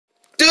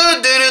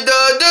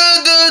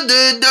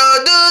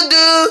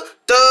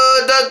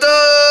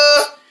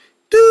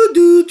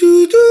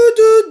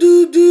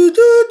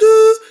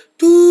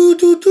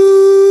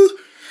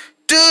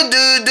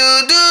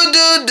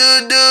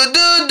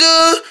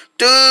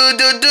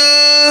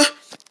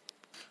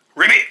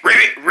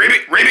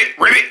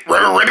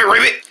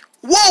Ribbit.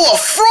 Whoa, a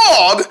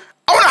frog!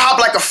 I wanna hop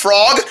like a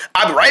frog.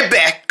 I'll be right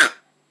back.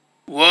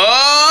 Whoa!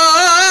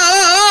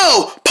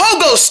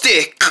 Pogo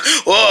stick!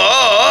 Whoa!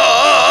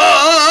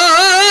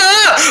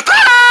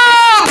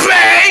 Ah,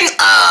 bang!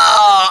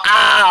 Oh,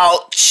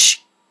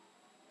 ouch!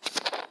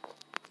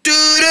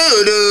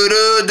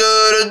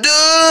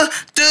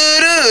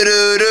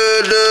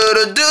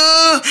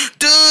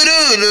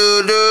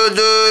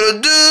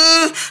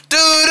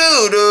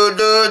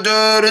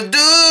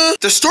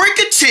 The story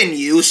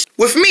continues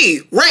with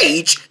me,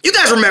 Rage. You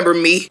guys remember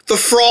me, the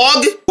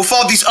frog with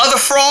all these other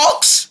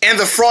frogs, and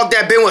the frog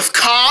that been with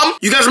Calm.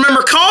 You guys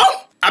remember Calm?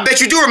 I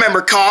bet you do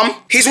remember Calm.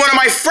 He's one of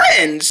my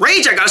friends.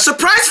 Rage, I got a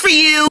surprise for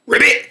you.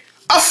 Ribbit,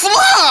 a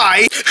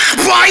fly.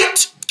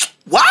 Bite.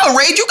 Wow,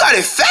 Rage, you got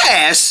it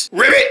fast.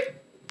 Ribbit.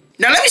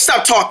 Now let me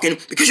stop talking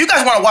because you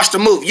guys want to watch the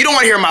movie. You don't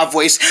want to hear my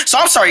voice. So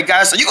I'm sorry,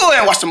 guys. So you go ahead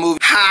and watch the movie.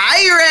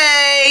 Hi,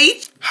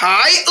 Rage.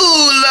 Hi,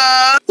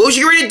 Ula. What was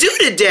you ready to do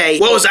today?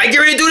 What was I getting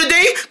ready to do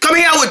today? Come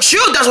hang out with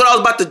you. That's what I was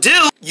about to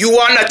do. You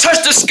want to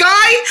touch the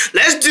sky?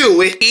 Let's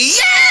do it.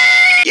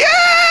 Yeah!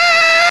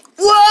 Yeah!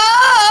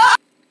 Whoa!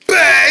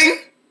 Bang!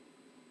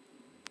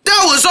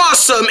 That was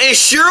awesome. It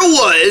sure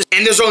was.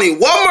 And there's only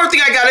one more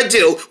thing I gotta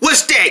do.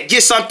 What's that?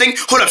 Get something?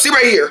 Hold up. See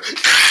right here.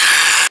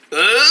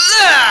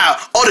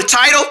 Oh, the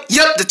title?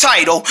 Yep, the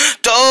title.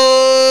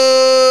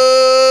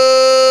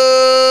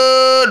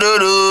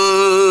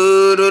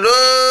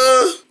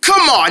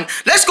 Come on,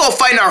 let's go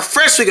find our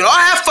friends so we can all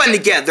have fun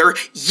together.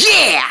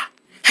 Yeah!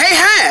 Hey,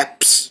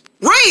 Haps!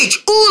 Rage,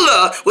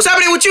 Ula, what's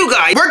happening with you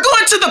guys? We're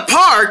going to the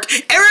park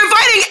and we're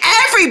inviting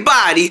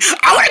everybody.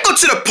 I want to go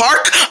to the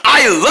park.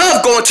 I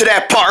love going to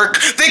that park.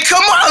 Then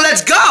come on,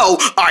 let's go.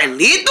 All right,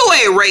 lead the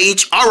way,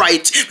 Rage. All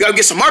right, we gotta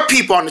get some more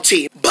people on the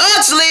team.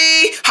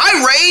 Bugsley,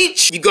 hi,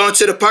 Rage. You going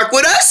to the park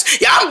with us?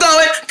 Yeah, I'm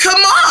going.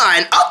 Come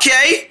on.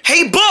 Okay.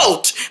 Hey,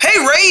 Bolt. Hey,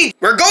 Rage.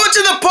 We're going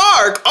to the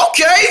park.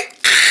 Okay.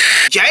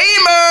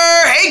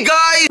 Jamer, hey,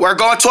 guys. We're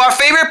going to our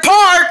favorite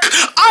park.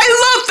 I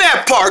love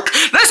that park.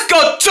 Let's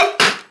go to...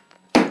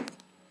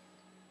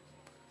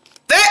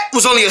 That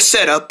was only a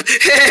setup.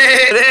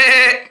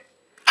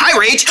 Hi,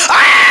 Rage.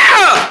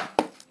 Ah!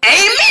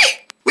 Amy?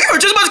 We were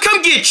just about to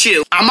come get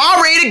you. I'm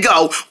all ready to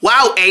go.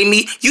 Wow,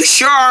 Amy, you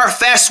sure are a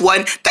fast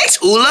one. Thanks,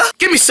 Ula.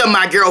 Give me some,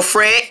 my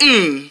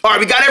girlfriend. All right,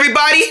 we got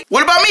everybody?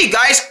 What about me,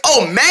 guys?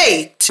 Oh,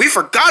 mate. We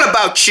forgot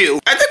about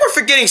you. I think we're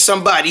forgetting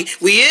somebody.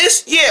 We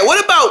is? Yeah,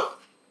 what about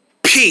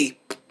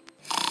Peep?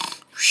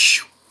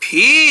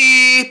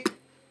 Peep.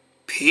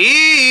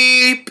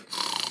 Peep.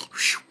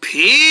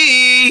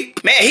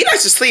 Peep. Man, he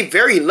likes to sleep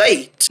very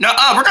late.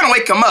 Nuh-uh, we're gonna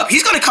wake him up.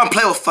 He's gonna come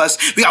play with us.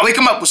 We gotta wake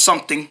him up with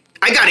something.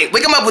 I got it.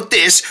 Wake him up with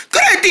this.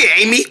 Good idea,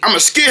 Amy. I'm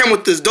gonna scare him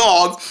with this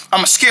dog. I'm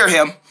gonna scare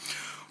him.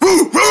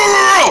 Ribbit!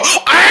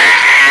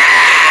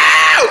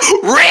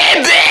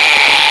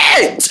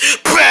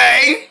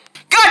 Bang!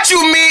 Got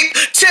you, Meek.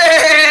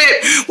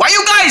 Why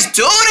you guys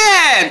do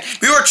that?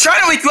 We were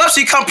trying to wake you up so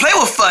you come play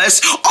with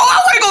us. Oh,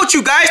 I want to go with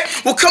you guys.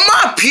 Well, come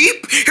on,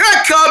 Peep. Here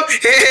I come.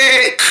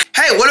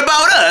 Hey, what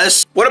about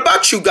us? What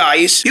about you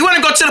guys? You want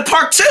to go to the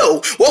park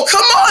too? Well,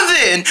 come on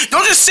then.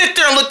 Don't just sit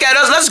there and look at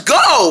us. Let's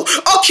go.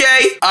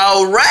 Okay.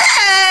 All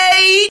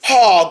right.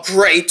 Oh,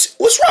 great.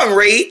 What's wrong,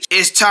 Rage?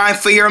 It's time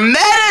for your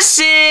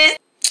medicine.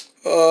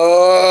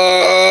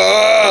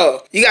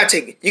 Oh, you gotta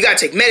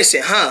take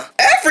medicine, huh?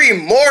 Every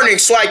morning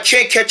so I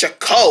can't catch a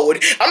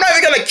cold. I'm not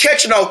even gonna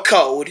catch no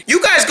cold. You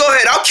guys go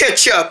ahead, I'll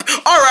catch up.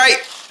 All right.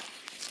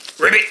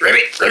 Ribbit.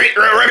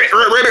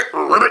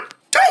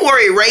 Don't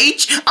worry,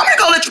 Rage. I'm gonna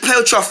go let you play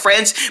with your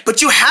friends,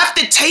 but you have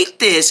to take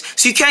this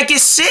so you can't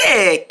get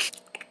sick.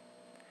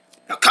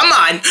 Now, come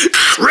on.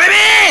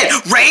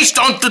 Ribbit! Rage,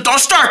 don't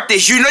start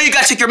this. You know you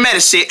gotta take your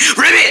medicine.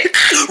 Ribbit!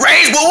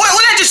 Rage, well,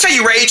 what did I just say,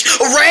 you Rage?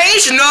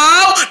 Rage,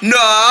 no.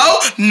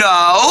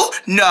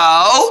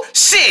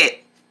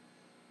 Sit.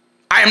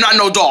 I am not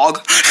no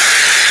dog.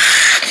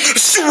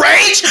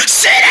 Rage,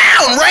 sit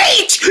down,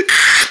 Rage!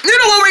 You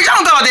know what, Rage, I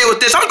don't gotta deal with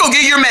this. I'm gonna go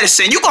get your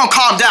medicine. You gonna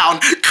calm down.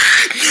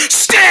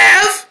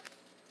 Steph!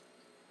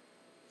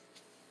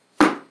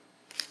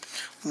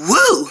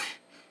 Woo!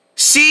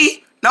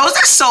 See? Now, is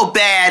that so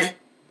bad?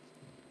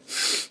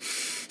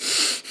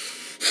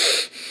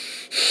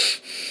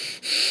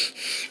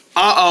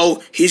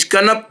 Uh-oh, he's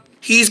gonna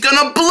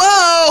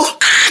blow!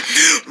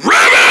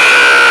 Ribbit!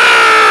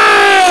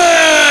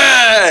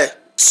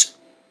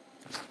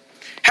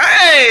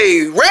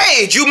 Hey,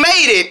 Rage, you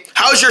made it!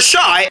 How's your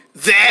shot?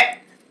 That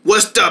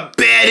was the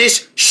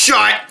baddest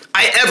shot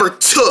I ever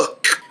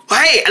took. Well,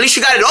 hey, at least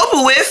you got it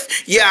over with.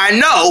 Yeah, I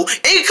know.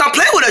 And you come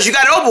play with us. You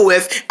got it over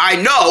with. I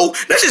know.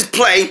 Let's just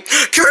play.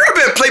 Can we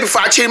ever play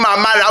before I change my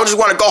mind? I just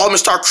want to go home and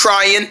start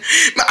crying.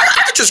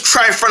 I could just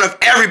cry in front of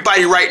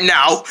everybody right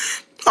now.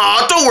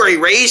 Aw, don't worry,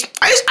 Rage.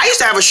 I used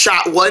to have a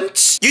shot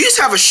once. You used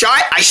to have a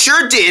shot? I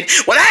sure did.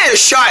 When I had a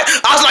shot,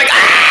 I was like,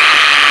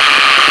 ah!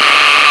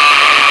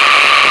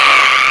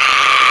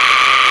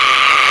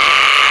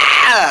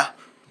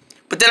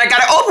 But then I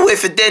got it over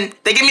with, and then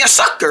they give me a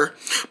sucker.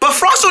 But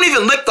frogs don't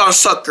even lick on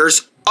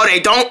suckers. Oh, they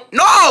don't?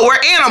 No, we're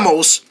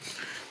animals.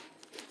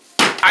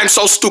 I'm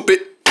so stupid.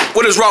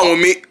 What is wrong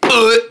with me?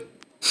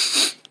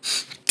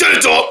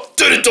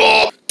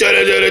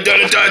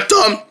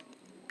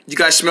 You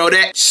guys smell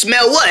that?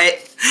 Smell what?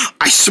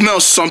 I smell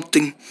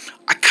something.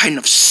 A kind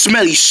of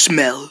smelly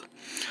smell.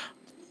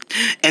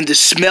 And the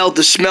smell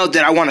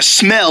that I want to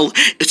smell,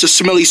 it's a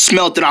smelly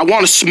smell that I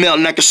want to smell,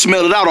 and I can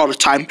smell it out all the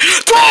time.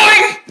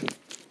 Flying!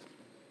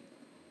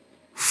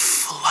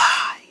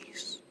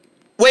 Flies.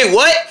 Wait,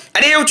 what? I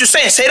didn't hear what you're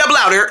saying. Say it up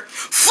louder.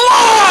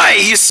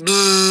 Flies!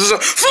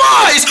 Bzz.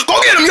 Flies! Go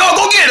get them, y'all.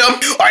 Go get them.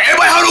 All right,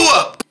 everybody huddle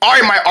up. All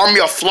right, my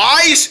army of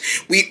flies.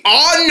 We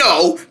all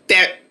know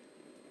that...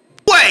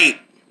 Wait.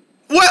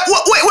 Wait.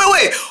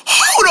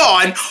 Hold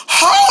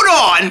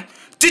on.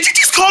 Did you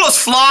just call us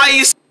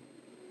flies?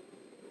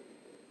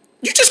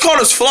 You just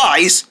called us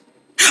flies?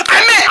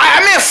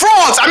 I meant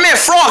frogs. I meant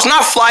frogs,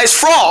 not flies.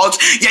 Frogs.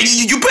 Yeah,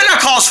 you better not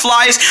call us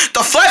flies.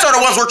 The flies are the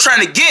ones we're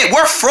trying to get.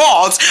 We're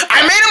frogs.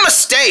 I made a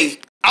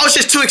mistake. I was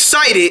just too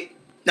excited.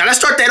 Now let's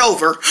start that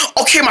over.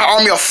 Okay, my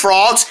army of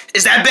frogs.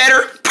 Is that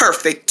better?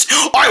 Perfect.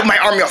 All right, my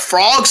army of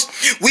frogs.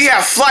 We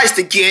have flies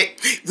to get.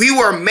 We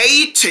were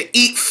made to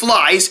eat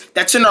flies.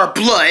 That's in our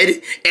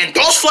blood. And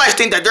those flies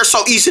think that they're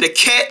so easy to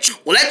catch.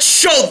 Well, let's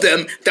show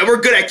them that we're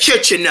good at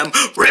catching them.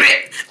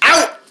 Ribbit,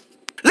 out.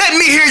 Let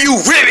me hear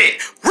you, Ribbit!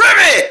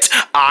 Ribbit!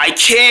 I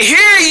can't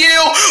hear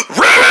you!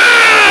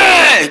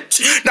 Ribbit!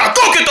 Now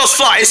go get those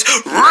flies!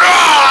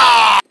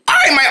 Rah!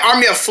 Alright, my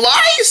army of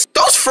flies.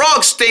 Those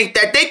frogs think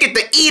that they get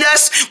to eat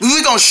us.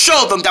 We're gonna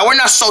show them that we're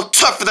not so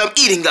tough for them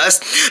eating us.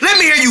 Let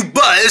me hear you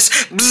buzz.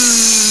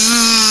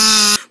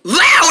 Bzzz.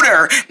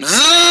 Louder!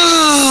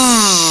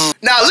 Bzzz.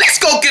 Now let's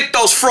go get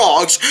those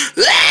frogs.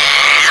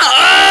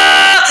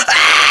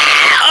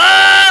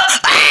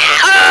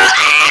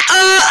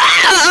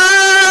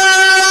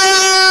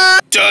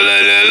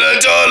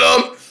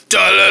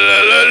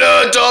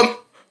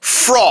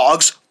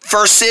 Frogs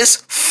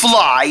versus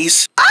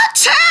flies.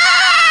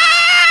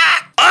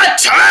 Attack!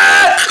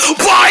 Attack!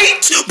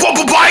 Bite! Bite!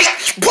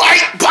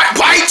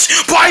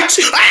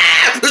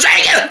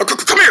 Ah!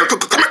 Come here! Out!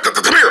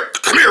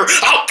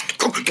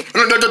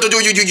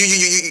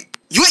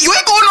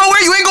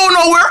 You ain't going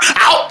nowhere!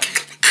 Out!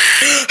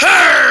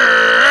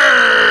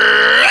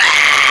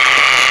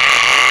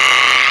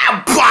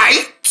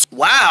 Bite!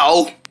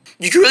 Wow!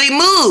 You can really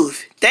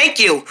move. Thank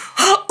you.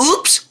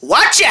 Oops!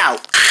 Watch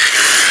out!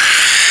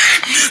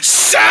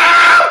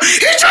 Sam!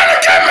 He's trying to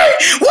get me!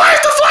 Why is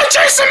the fly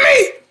chasing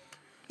me?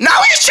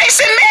 Now he's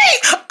chasing me!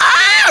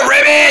 Ah,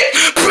 Ribbit!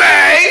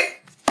 Bang!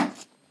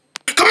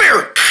 Come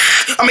here!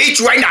 I'm gonna eat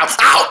you right now.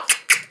 Ow!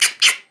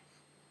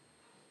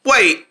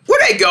 Wait,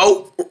 where'd they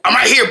go? I'm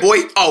right here,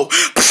 boy. Oh!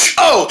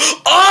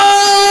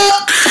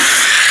 Ah!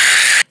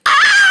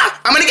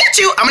 I'm gonna get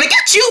you!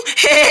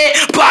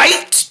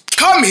 Bite!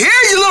 Come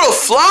here, you little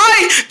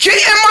fly! Get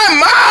in my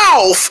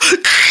mouth!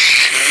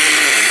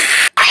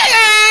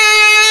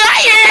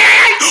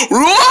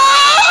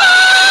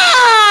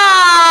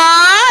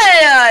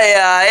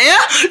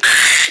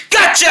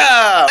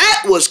 Gotcha!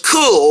 That was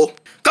cool.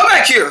 Go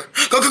back here.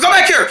 Go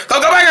back here. Go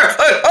back here.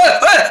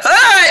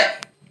 Hey!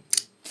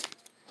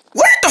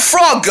 Where did the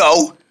frog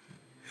go?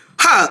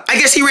 Huh, I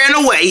guess he ran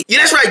away. Yeah,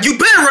 that's right. You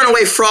better run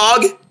away,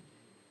 frog.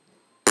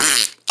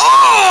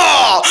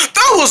 Oh,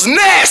 that was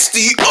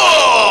nasty.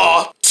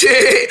 Oh,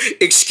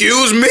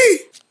 excuse me.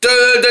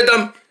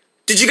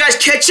 Did you guys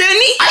catch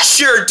any? I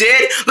sure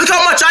did. Look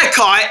how much I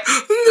caught.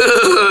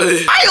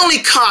 I only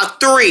caught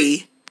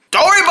 3.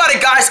 Don't worry about it,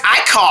 guys.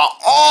 I caught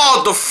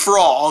all the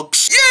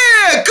frogs.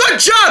 Yeah, good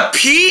job,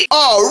 Pete.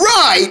 All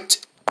right.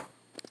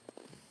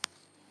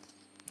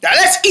 Now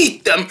let's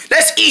eat them.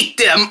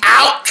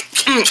 Out.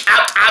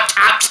 Out.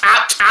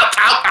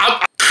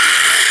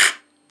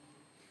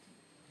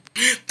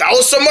 That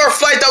was some more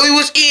flies that we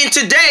was eating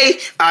today.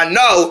 I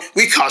know.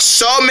 We caught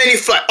so many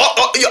flies.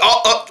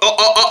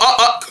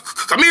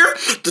 Come here.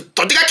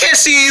 Don't think I can't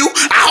see you.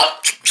 Ow.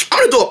 I'm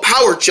gonna do a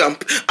power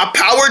jump.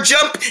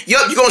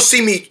 Yup, you're gonna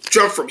see me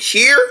jump from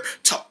here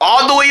to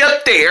all the way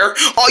up there.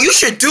 Oh, you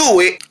should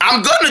do it.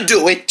 I'm gonna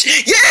do it.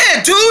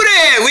 Yeah, do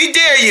that. We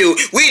dare you.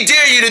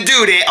 To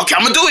do that. Okay,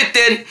 I'm gonna do it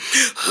then.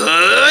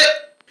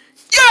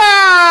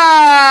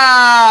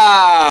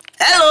 Yeah!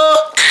 Hello.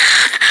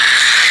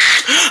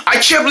 I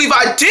can't believe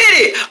I did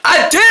it.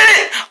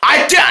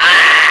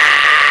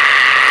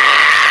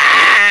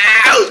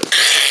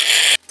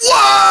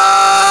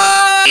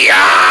 What?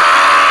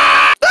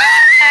 Yeah!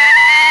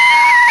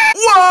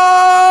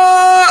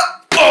 What?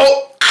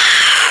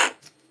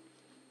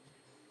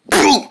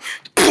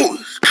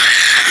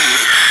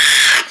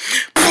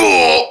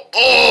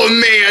 Oh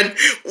man,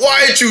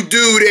 why did you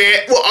do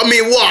that? Well,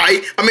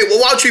 why?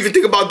 Why would you even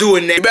think about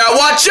doing that? You better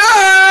watch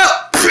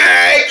out!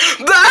 Bang!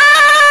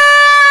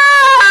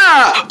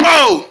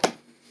 Oh!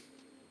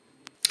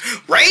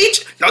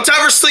 Rage, no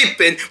time for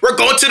sleeping. We're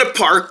going to the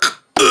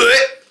park.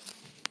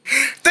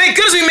 Thank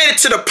goodness we made it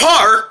to the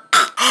park.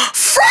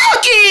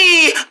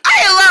 Froggy!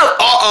 I love...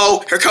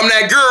 Uh-oh, here come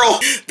that girl.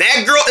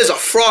 That girl is a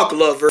frog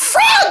lover.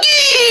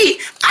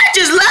 Froggy! I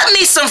just love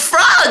me some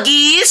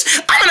froggies.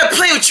 I'm gonna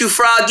play with you,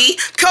 Froggy.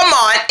 Come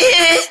on.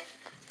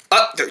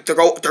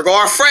 There go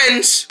our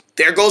friends.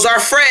 There goes our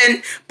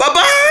friend.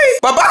 Bye-bye.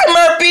 Bye-bye,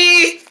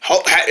 Murphy.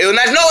 It was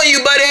nice knowing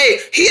you, buddy.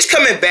 He's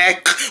coming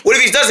back. What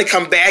if he doesn't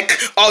come back?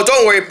 Oh,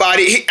 don't worry about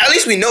it. At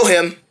least we know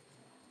him.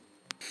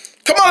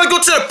 Come on, let's go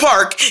to the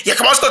park. Yeah,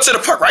 come on, let's go to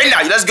the park right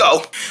now. Let's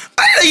go.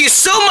 I love you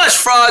so much,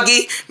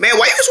 Froggy. Man,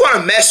 why you just want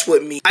to mess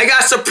with me? I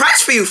got a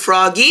surprise for you,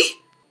 Froggy.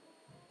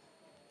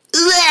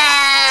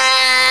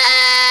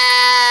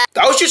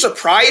 That was your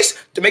surprise?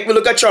 To make me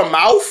look at your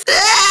mouth?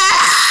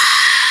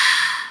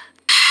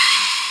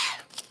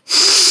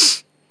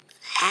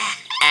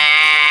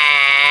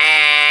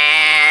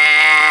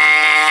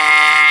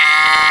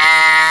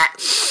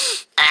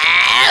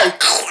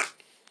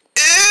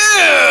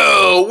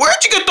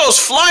 Where'd you get those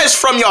flies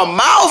from your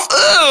mouth?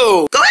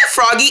 Ew! Go ahead,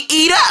 Froggy,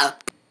 eat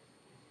up.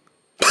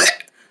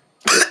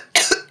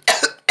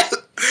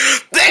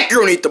 That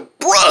girl needs to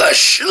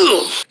brush.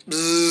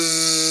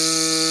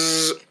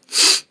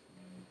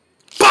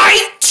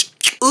 Bite!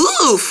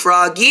 Ooh,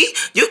 Froggy,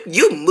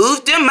 you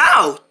moved them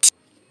out.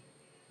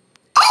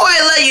 Oh,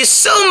 I love you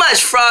so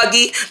much,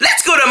 Froggy.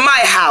 Let's go to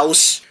my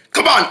house.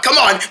 Come on, come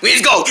on. We need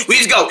to go. We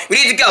need to go. We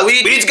need to go.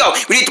 We need to go.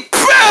 We need to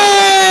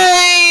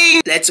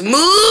bang! Let's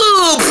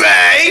move.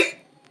 Bang!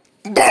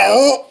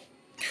 Bang!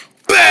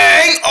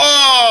 Bang!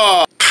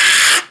 Oh!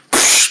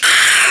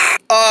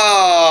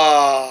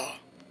 Oh!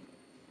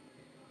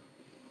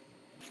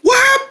 What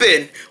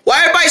happened? Why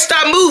everybody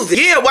stop moving?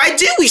 Yeah, why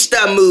did we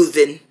stop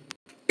moving?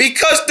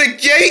 Because the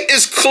gate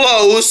is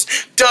closed.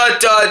 Da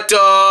da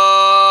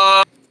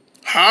da.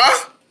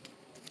 Huh?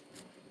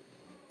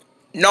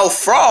 No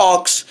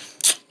frogs?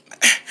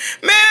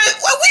 Man,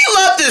 we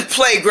love this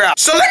playground.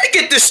 So let me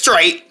get this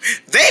straight.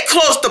 They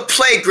closed the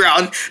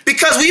playground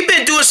because we've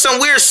been doing some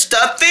weird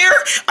stuff there.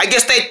 I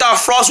guess they thought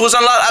frogs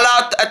wasn't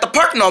allowed at the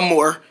park no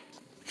more.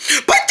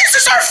 But this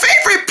is our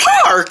favorite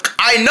park.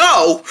 I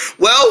know.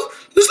 Well,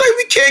 looks like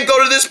we can't go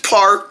to this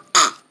park.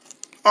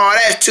 Oh,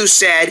 that's too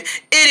sad.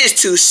 It is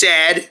too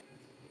sad.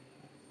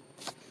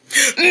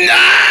 No!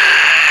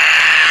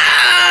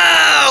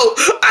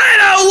 I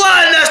don't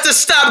want us to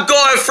stop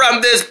going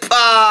from this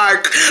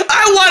park.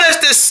 I want us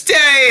to stay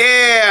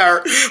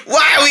here.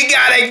 Why we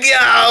gotta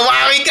go?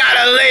 Why we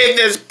gotta leave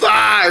this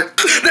park?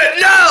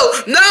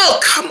 No,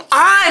 come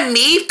on,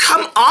 Meep,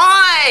 come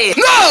on.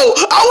 No,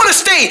 I wanna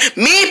stay.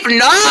 Meep,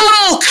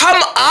 no,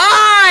 come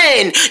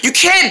on. You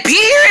can't be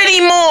here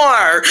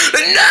anymore.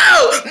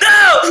 No,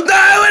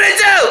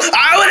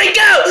 I wanna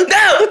go.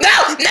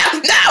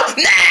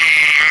 No.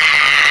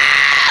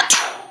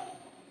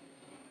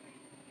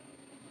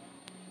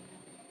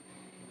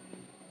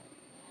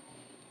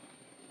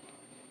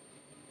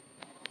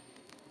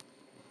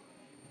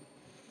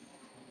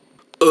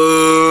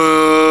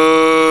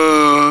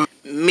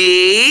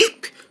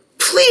 Meep,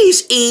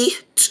 please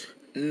eat.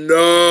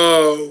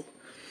 No.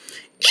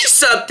 Eat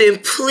something,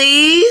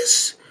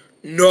 please.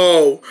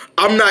 No,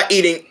 I'm not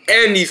eating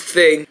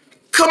anything.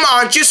 Come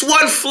on, just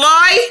one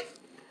fly?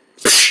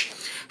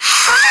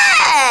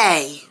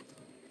 Hey!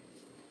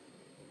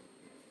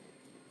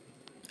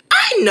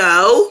 I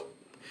know.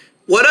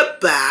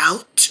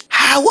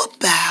 How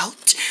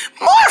about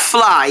more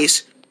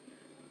flies?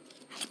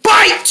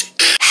 Bite!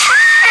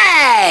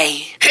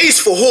 Hey! Hay's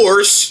for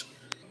horse.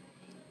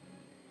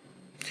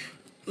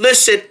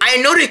 Listen, I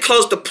know they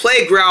closed the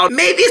playground.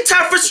 Maybe it's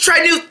time for us to try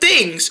new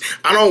things.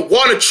 I don't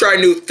want to try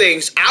new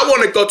things. I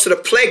want to go to the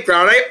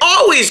playground I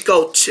always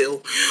go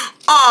to.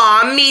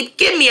 Aw, Meep,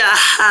 give me a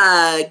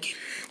hug.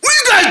 What are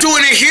you guys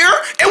doing in here?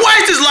 And why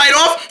is this light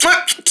off?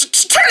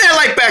 Turn that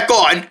light back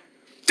on.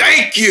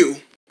 Thank you.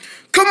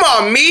 Come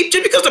on, Meep.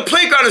 Just because the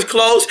playground is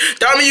closed, that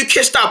don't mean you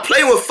can't stop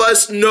playing with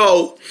us.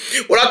 No.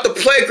 Without the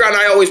playground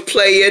I always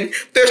play in,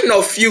 there's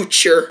no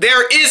future.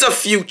 There is a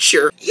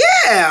future.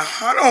 Yeah,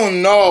 I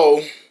don't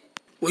know.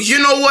 Well, you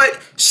know what?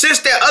 Since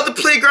that other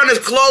playground is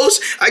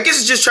closed, I guess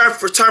it's just time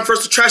for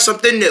us to try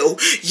something new.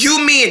 You,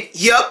 me, and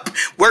yup,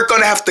 we're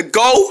gonna have to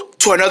go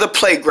to another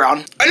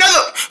playground.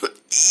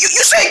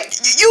 You say,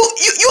 you.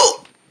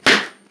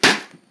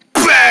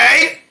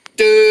 Bang!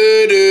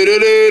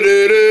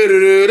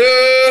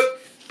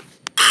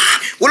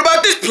 What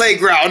about this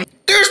playground?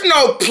 There's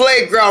no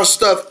playground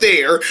stuff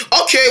there.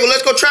 Okay, well,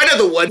 let's go try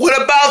another one. What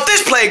about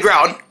this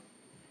playground?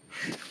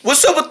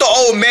 What's up with the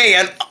old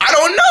man? I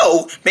don't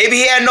know. Maybe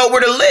he had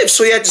nowhere to live,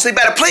 so he had to sleep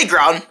at a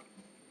playground.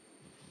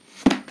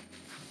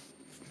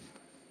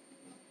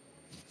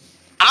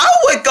 I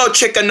would go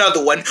check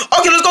another one.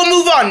 Okay, let's go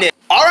move on then.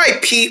 All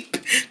right, Peep.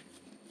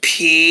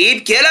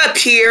 Peep, get up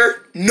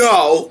here.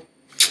 No.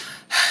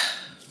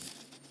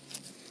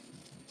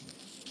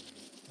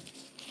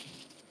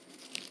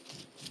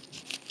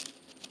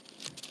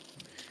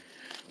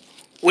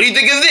 What do you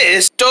think of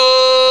this?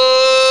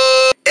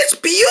 It's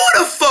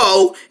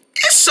beautiful.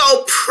 It's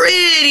so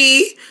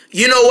pretty.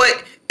 You know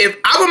what? If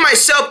I were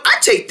myself,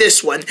 I'd take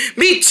this one.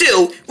 Me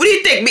too. What do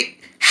you think?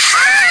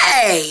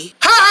 Hey!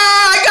 Ha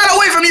ha! I got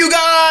away from you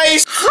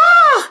guys!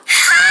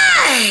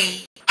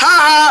 Hey! Ha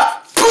ha!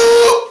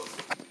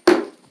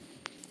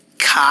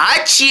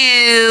 Caught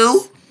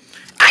you!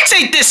 I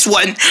take this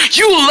one.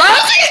 You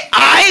love it?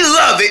 I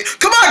love it.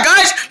 Come on,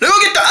 guys. Let's go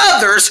get the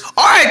others.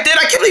 All right, then.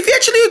 I can't believe you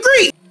actually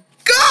agreed.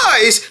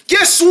 Guys,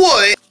 guess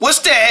what? What's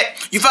that?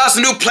 You found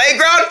some new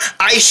playground?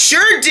 I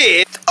sure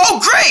did. Oh,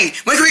 great.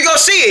 When can we go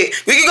see it?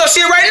 We can go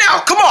see it right now.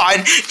 Come on.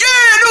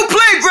 Yeah, new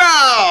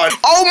playground.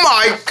 Oh,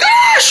 my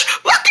gosh.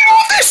 Look at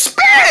all this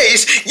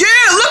space.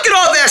 Yeah, look at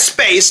all that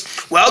space.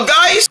 Well,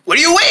 guys, what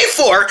are you waiting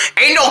for?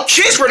 Ain't no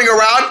kids running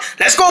around.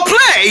 Let's go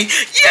play.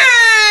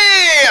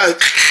 Yeah.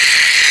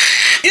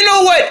 You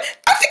know what?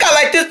 I think I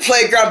like this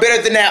playground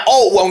better than that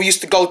old one we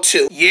used to go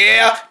to.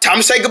 Yeah, time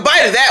to say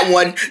goodbye to that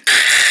one.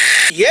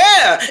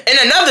 Yeah, and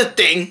another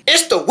thing,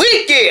 it's the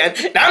weekend,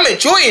 and I'm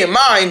enjoying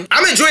mine.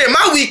 I'm enjoying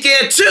my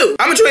weekend too.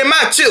 I'm enjoying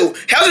mine too.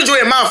 I was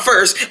enjoying mine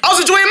first. I was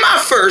enjoying mine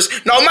first.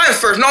 No, mine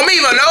first. No,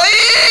 me, no.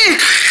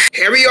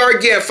 Here we are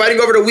again, fighting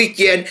over the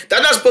weekend.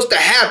 That's not supposed to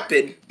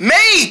happen.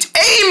 Mate,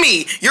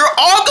 Amy, you're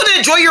all gonna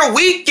enjoy your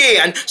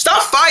weekend.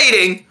 Stop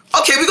fighting.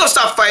 Okay, we gonna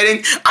stop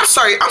fighting. I'm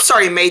sorry,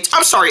 mate.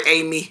 I'm sorry,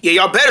 Amy. Yeah,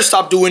 y'all better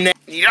stop doing that.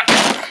 Yeah.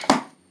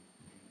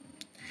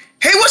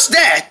 Hey, what's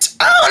that?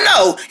 I don't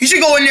know. You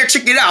should go in there and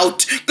check it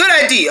out. Good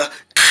idea.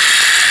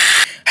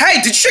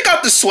 Hey, did you check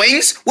out the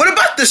swings? What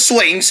about the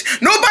swings?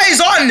 Nobody's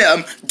on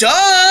them.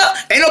 Duh.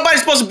 Ain't nobody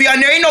supposed to be on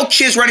there. Ain't no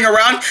kids running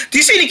around. Do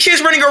you see any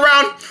kids running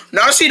around?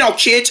 No, I don't see no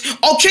kids.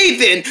 Okay,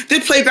 then.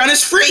 This playground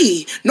is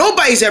free.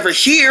 Nobody's ever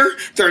here.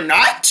 They're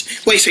not?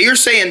 Wait, so you're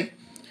saying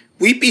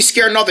we'd be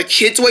scaring all the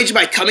kids away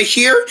by coming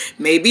here?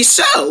 Maybe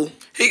so.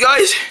 Hey,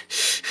 guys.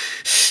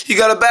 You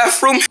got a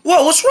bathroom?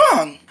 Whoa, what's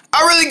wrong?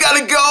 I really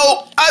gotta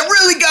go. I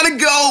really gotta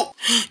go.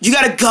 You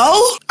gotta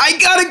go? I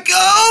gotta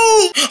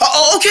go.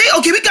 Okay,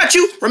 we got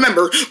you.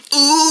 Remember,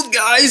 ooh,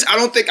 guys, I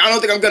don't think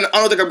I'm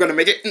gonna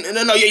make it.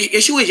 No,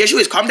 yes you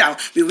is. Calm down.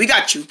 We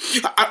got you.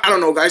 I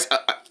don't know, guys.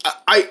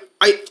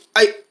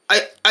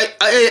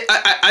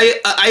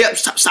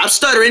 Stop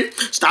stuttering.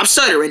 Stop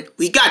stuttering.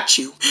 We got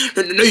you.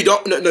 No, you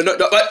don't. No.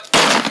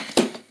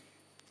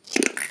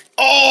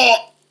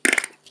 Oh,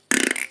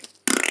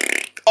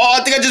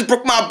 I think I just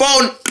broke my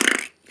bone.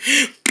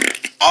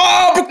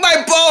 Oh, I broke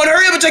my bone.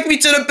 Hurry up and take me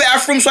to the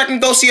bathroom so I can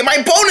go see it. My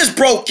bone is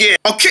broken.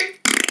 Okay.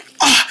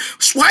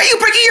 Why are you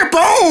breaking your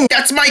bone?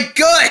 That's my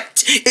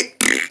gut.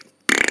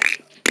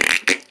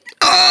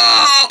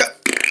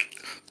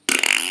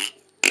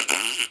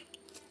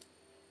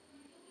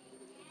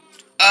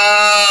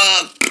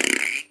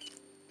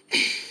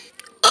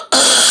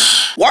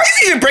 Why are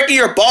you even breaking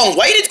your bones?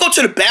 Why you need to go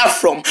to the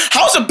bathroom?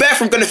 How's the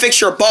bathroom gonna fix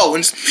your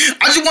bones?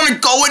 I just want to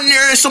go in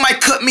there and somebody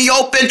cut me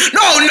open.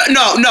 No,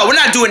 we're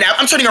not doing that.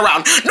 I'm turning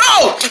around.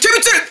 No, take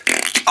me to the...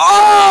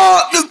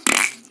 Oh!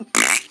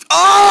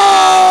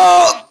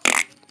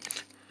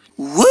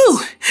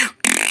 Woo!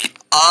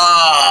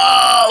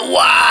 Oh,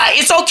 why?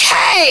 It's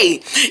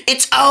okay.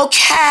 It's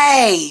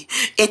okay.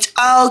 It's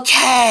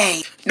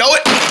okay. No,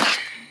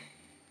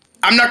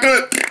 I'm not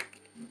gonna...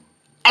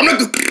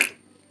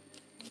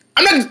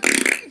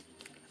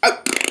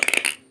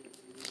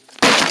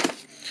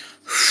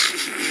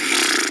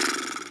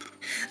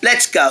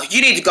 Let's go.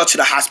 You need to go to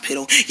the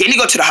hospital. You need to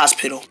go to the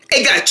hospital.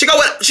 Hey guys, check out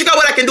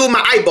what I can do with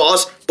my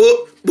eyeballs.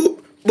 Boop, boop,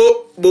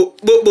 boop, boop,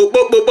 boop, boop,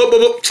 boop, boop, boop,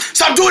 boop.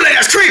 Stop doing that.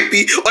 That's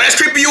creepy. Oh, that's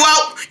creepy you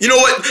out. You know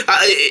what?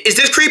 Is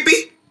this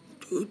creepy?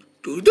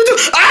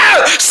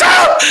 Ah!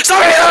 Stop!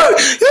 Sorry!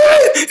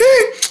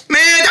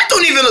 Man, that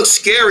don't even look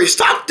scary.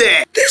 Stop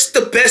that. This is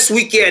the best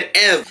weekend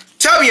ever.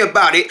 Tell me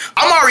about it.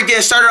 I'm already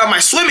getting started on my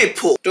swimming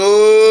pool.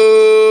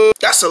 Dude,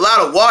 that's a lot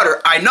of water.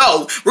 I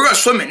know. We're gonna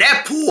swim in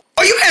that pool.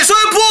 Are you in the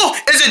swimming pool?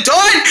 Is it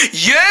done?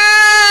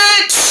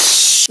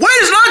 Yes!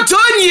 Wait, it's not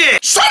done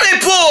yet. Swimming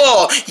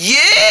pool.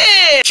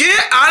 Yeah!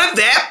 Get out of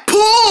that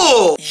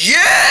pool.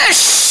 Yes!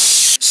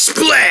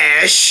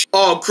 Splash.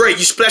 Oh, great.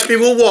 You splashed me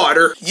with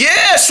water.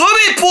 Yeah,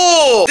 swimming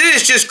pool. This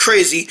is just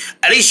crazy.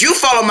 At least you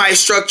follow my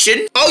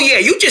instruction. Oh, yeah,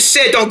 you just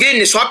said don't get in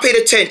this, so I paid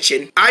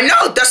attention. I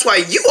know. That's why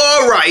you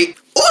all right.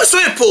 Oh,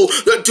 swimming pool.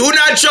 Do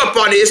not jump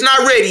on it. It's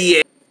not ready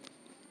yet.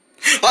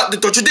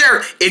 Don't you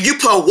dare. If you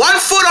put 1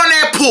 foot on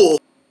that pool.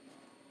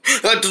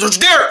 Don't you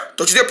dare.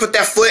 Don't you dare put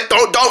that foot.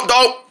 Don't.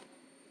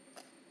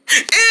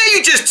 And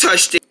you just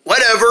touched it.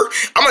 Whatever.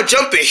 I'm going to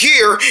jump in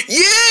here.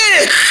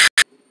 Yeah.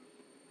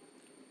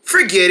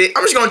 Forget it.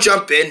 I'm just going to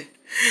jump in.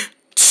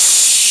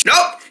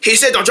 Nope. He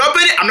said don't jump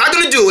in it. I'm not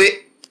going to do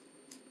it.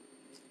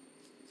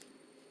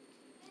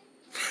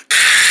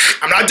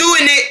 I'm not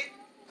doing it.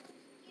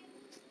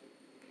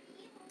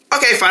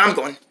 Okay, fine, I'm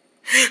going.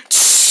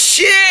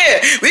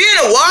 Shit! We in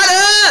the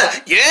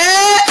water!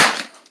 Yeah!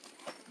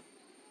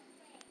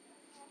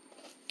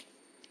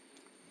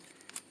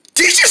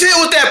 Did you just hit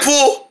with that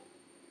pool?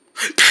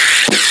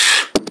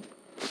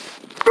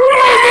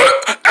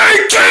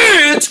 Hey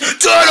kids!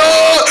 Don't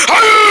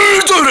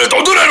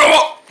do that no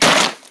more!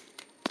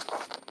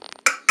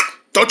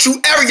 Don't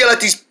you ever yell at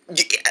these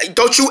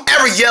Don't you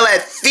ever yell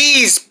at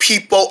these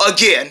people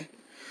again.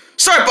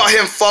 Sorry about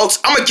him, folks.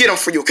 I'm gonna get him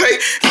for you, okay?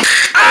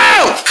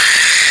 Ow!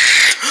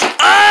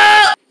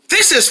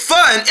 This is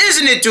fun,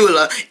 isn't it,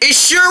 Dula? It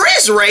sure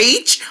is,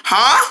 Rage.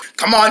 Huh?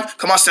 Come on,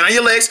 stand on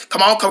your legs.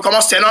 Come on,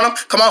 stand on them.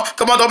 Come on,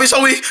 don't be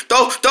so weak.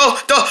 Don't.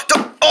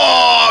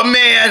 Oh,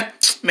 man.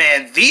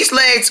 Man, these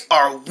legs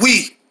are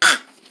weak.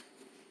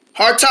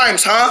 Hard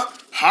times, huh?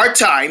 Hard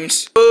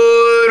times.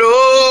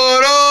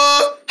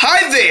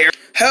 Hi there.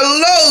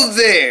 Hello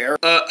there.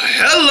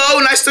 Hello,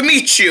 nice to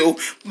meet you.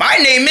 My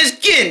name is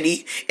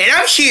Guinea, and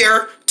I'm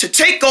here to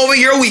take over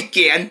your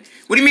weekend.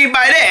 What do you mean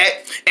by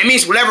that? It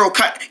means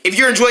if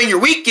you're enjoying your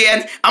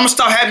weekend, I'm gonna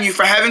stop having you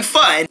for having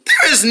fun.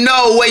 There is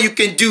no way you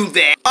can do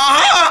that.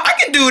 I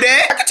can do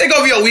that. I can take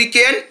over your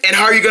weekend. And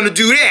how are you gonna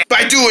do that?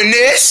 By doing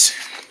this.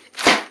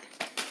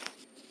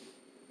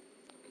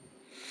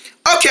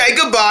 Okay,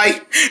 goodbye.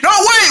 No,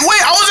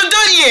 wait, I wasn't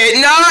done yet.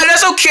 Nah,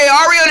 that's okay.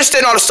 I already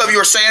understand all the stuff you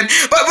were saying.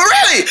 But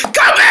really, come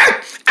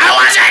back. I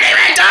wasn't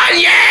even done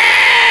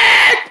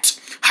yet.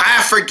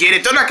 Forget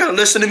it. They're not gonna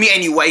listen to me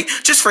anyway.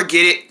 Just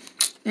forget it.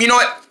 You know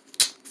what?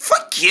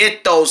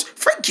 Forget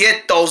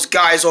those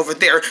guys over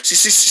there.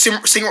 See,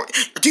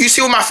 do you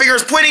see what my finger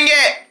is pointing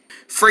at?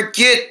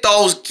 Forget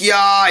those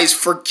guys.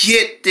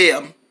 Forget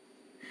them.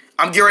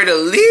 I'm getting ready to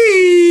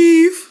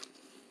leave.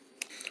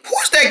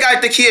 Who's that guy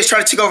think he is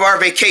trying to take over our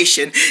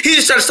vacation? He's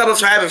just trying to stop us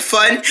from having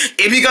fun.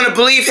 If you're gonna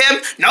believe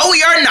him, no,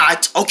 we are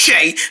not.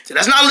 Okay, so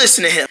let's not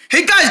listen to him.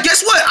 Hey guys,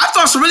 guess what? I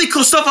found some really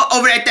cool stuff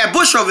over at that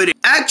bush over there.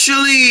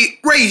 Actually,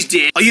 Rage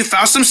did. Oh, you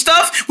found some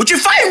stuff? What'd you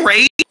find,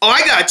 Rage? Oh,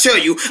 I gotta tell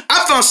you,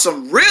 I found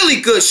some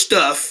really good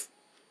stuff.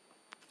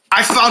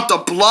 I found the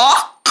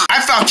block.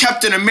 I found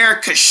Captain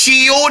America's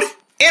shield.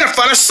 And I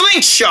found a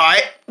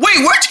slingshot. Wait,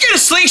 where'd you get a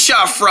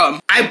slingshot from?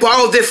 I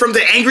borrowed it from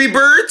the Angry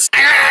Birds.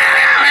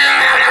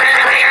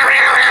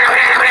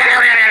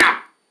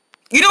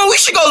 You know, we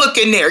should go look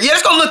in there. Yeah,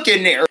 let's go look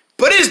in there.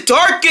 But it's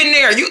dark in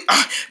there.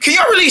 Can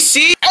y'all really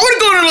see? I want to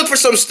go and look for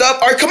some stuff.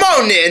 All right, come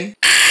on then.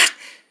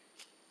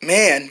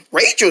 Man,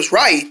 Rachel's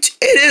right.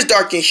 It is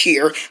dark in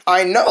here.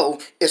 I know.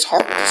 It's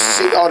hard to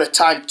see all the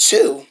time,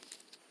 too.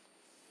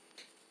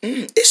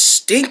 It's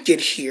stinking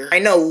here. I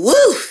know,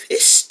 woof,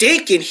 it's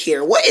stinking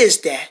here. What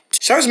is that?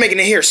 Someone's making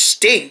it here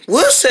stink.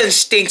 Wilson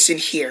stinks in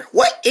here.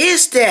 What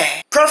is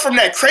that? Come from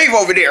that crave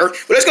over there. Well,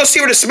 let's go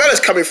see where the smell is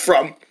coming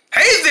from.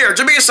 Hey there,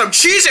 just making some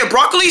cheese and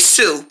broccoli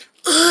soup.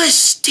 Ugh, it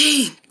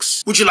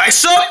stinks. Would you like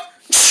some?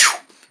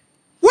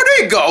 Where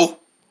did it go?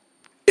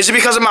 Is it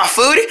because of my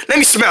food? Let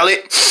me smell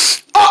it.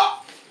 Oh!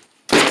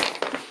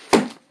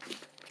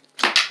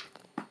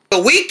 The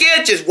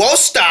weekend just won't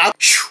stop.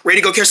 Ready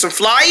to go catch some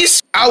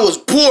flies? I was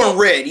born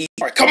ready.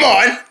 All right, come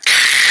on.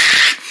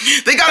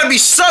 They gotta be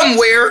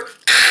somewhere.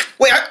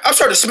 Wait, I'm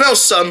starting to smell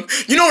some.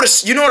 You know what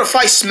a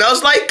fly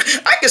smells like?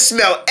 I can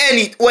smell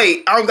any.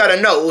 Wait, I don't got a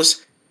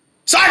nose.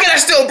 So how can I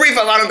still breathe if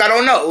I don't got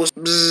no nose?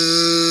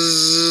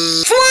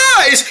 Bzzz.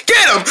 Flies!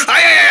 Get them!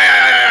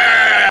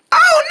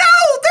 Oh no,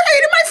 they're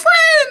eating my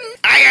friend!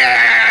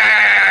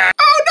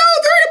 Oh no,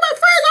 they're eating my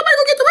friends! I'm gonna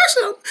go get the rest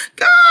of them.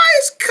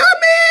 Guys,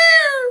 come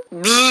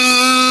here!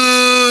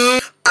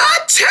 Bzzz.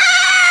 Attack!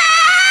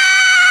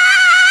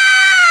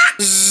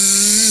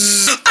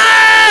 Bzzz.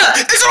 Ah!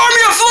 It's an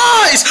army of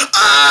flies!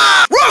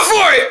 Ah! Run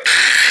for it!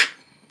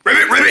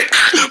 Ribbit!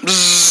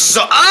 Bzzz.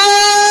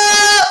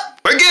 Ah!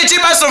 We're getting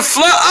hit by some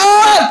flies!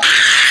 Ah!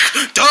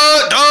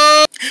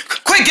 Duh!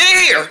 Quick, get in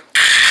here!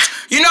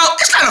 You know,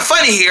 it's kind of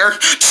funny here.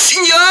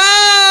 Yo!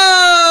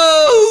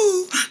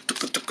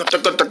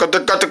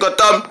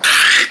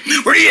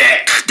 Where you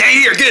at? Down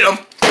here, get him.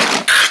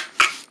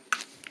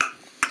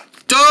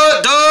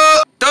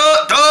 Duh.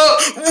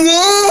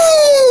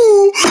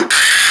 Whoa!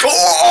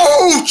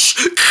 Ouch!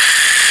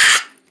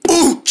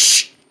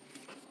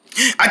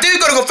 I think we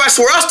gotta go find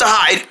somewhere else to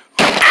hide.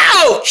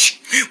 Ouch!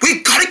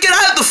 We gotta get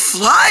out of the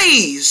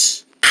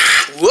flies.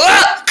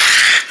 What?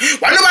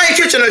 Why nobody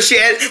catching us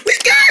yet? We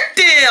got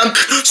them!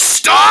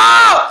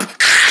 Stop!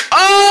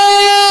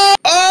 Oh!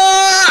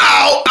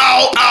 Ow! Ow!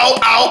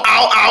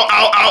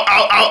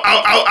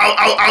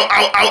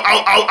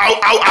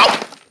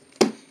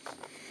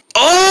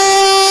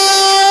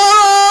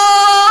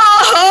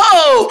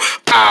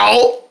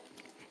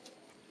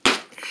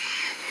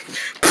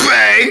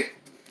 Bang!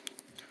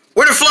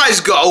 Where the flies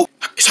go?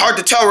 It's hard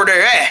to tell where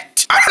they're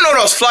at. I don't know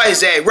those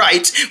flies at,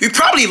 right? We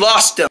probably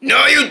lost them.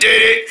 No, you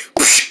didn't.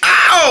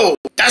 Ow!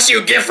 That's what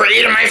you get for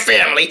eating my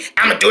family.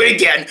 I'm gonna do it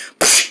again.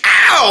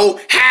 Ow!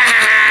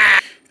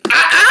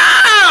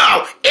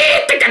 Ow!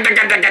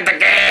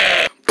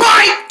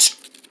 Bite!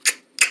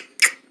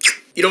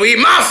 You don't eat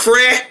my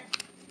friend.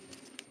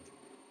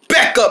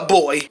 Back up,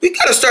 boy. We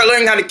gotta start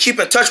learning how to keep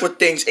in touch with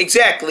things.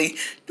 Exactly.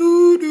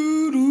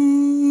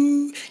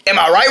 Am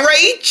I right,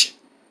 Rage?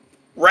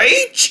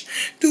 Rage?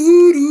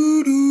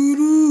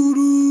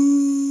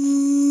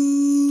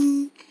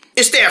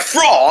 It's that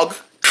frog.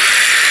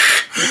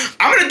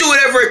 I'm gonna do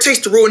whatever it takes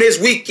to ruin his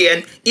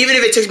weekend. Even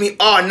if it takes me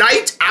all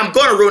night, I'm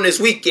gonna ruin his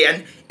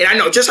weekend. And I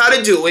know just how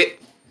to do it.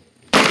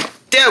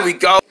 There we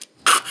go.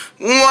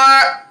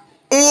 What?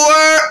 Bang!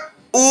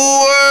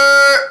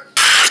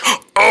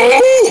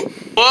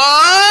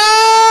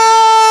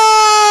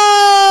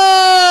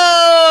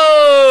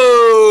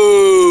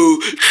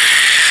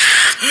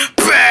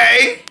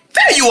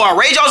 There you are,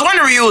 Rage. I was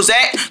wondering where you was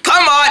at.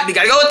 Come on, we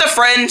gotta go with the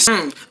friends.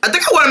 I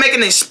think I want to make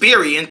an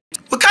experiment.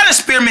 What kind of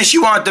experiments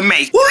you want to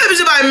make? What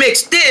happens if I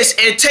mix this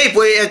and tape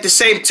with it at the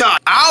same time?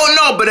 I don't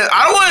know, but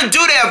I don't want to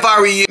do that if I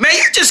were you. Man,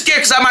 you're just scared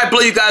because I might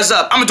blow you guys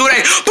up. I'm gonna do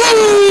that.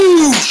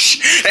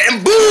 Boosh!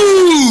 And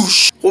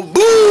boosh! Well,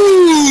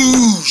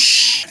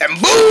 boosh!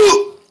 And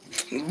boo!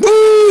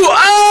 Boo!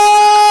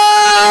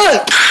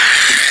 Ah!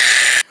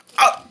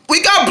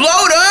 We got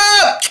blowed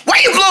up!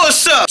 Why you blow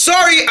us up?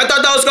 Sorry, I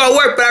thought that was gonna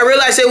work, but I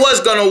realized it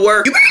was gonna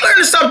work. You better learn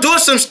to stop doing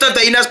some stuff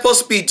that you're not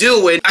supposed to be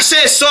doing. I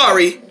said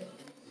sorry.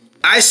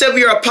 I accept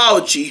your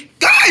apology.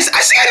 Guys,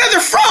 I see another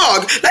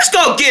frog. Let's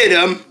go get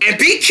him. And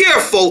be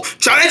careful.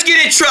 Try not to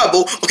get in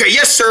trouble. Okay,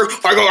 yes, sir.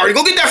 All right,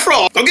 go get that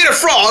frog. Go get a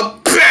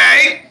frog.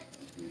 Bang!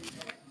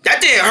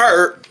 That didn't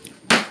hurt.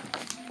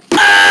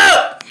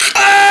 Oh!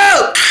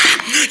 Oh!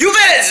 You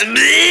better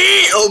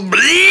bleed! Oh,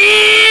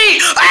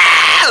 bleed!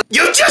 Ah!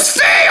 You just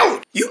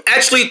failed! You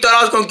actually thought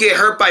I was gonna get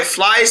hurt by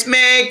flies,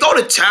 man? Go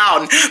to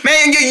town.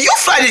 Man, you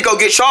fly to go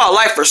get y'all a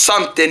life or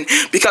something.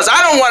 Because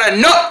I don't want to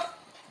know.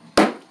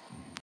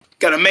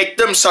 Gotta make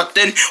them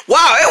something.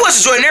 Wow, it was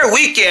enjoying their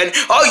weekend.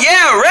 Oh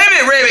yeah,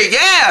 ribbit,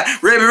 yeah.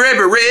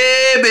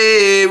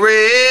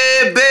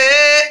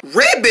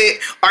 Ribbit.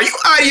 Are you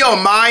out of your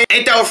mind?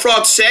 Ain't that what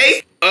frogs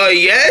say?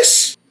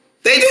 Yes.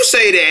 They do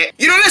say that.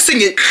 You know, let's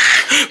sing it.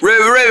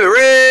 Ribbit.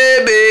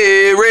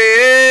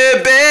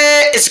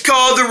 It's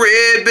called the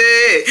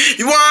ribbit.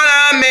 You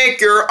wanna make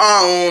your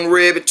own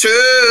ribbit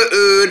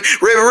tune.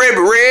 Ribbit.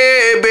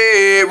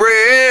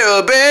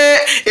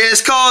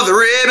 It's called the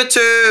ribbit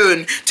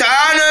tune.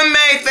 Time to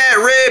make that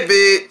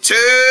ribbit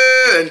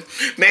tune.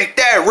 Make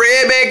that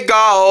ribbit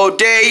go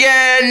day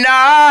and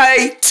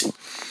night.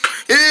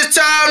 It's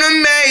time to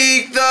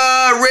make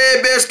the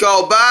ribbits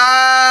go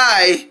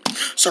by.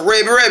 So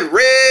ribbit,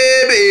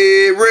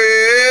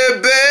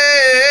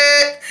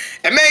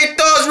 and make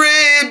those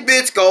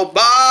ribbits go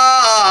by.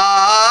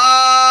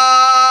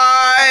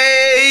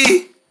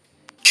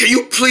 Can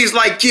you please,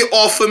 like, get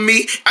off of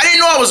me? I didn't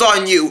know I was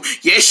on you.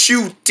 Yes,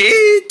 you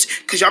did.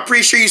 Because I'm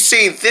pretty sure you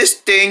seen this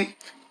thing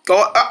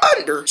go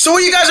under. So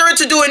what you guys are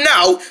into doing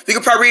now? We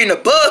could probably read a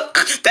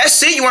book.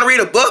 That's it? You want to read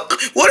a book?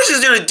 What is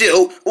there to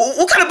do?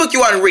 What kind of book you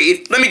want to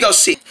read? Let me go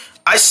see.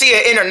 I see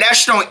an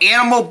international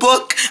animal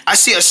book, I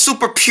see a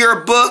super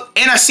pure book,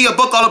 and I see a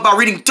book all about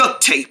reading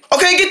duct tape.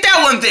 Okay, get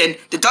that one then.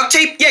 The duct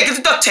tape? Yeah, get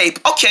the duct tape.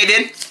 Okay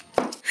then.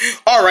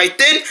 Alright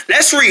then,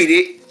 let's read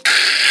it.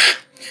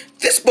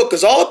 This book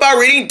is all about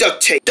reading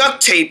duct tape.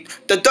 Duct tape,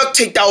 the duct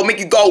tape that will make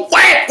you go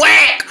whack,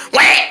 whack,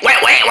 whack,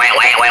 whack, whack, whack,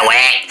 whack, whack,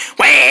 whack,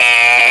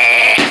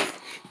 whack.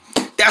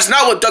 That's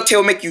not what duct tape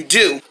will make you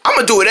do. I'm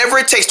gonna do whatever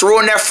it takes to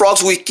ruin that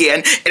frog's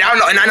weekend, and I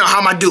know how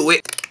I'm gonna do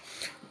it.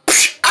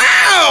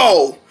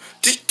 Ow!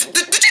 Did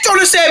you throw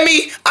this at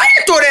me? I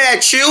didn't throw that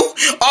at you.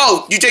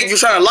 Oh, you're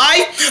trying to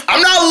lie? I'm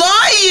not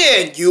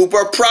lying. You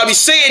were probably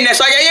saying that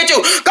so I can hit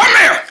you. Come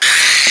here.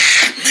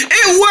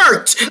 It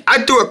worked.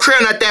 I threw a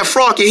crayon at that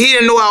frog and he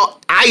didn't know how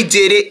I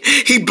did it.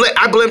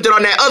 I blamed it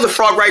on that other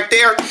frog right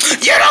there.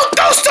 You don't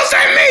throw stuff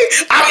at me.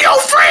 I'm your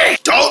friend.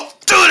 Don't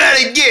do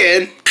that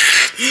again.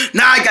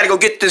 Now I gotta go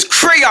get this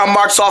crayon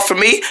marks off of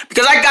me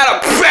because I gotta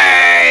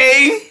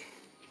bang.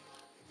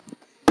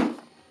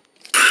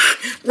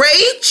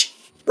 Rage?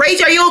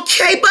 Rage, are you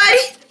okay,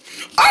 buddy?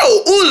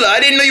 Oh, Ula, I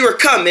didn't know you were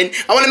coming.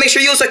 I want to make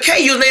sure you was okay.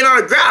 You was laying on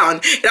the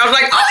ground. And I was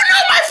like, oh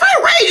no, my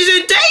friend Rage is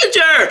in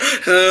danger.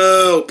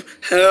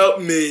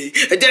 Help me.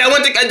 And then I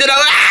went to,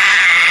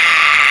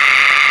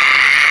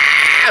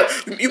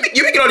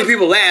 you making all these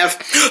people laugh.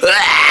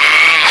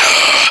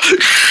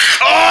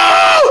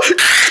 Oh!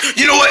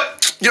 You know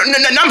what? Now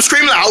I'm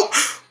screaming loud.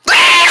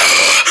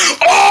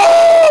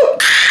 Oh!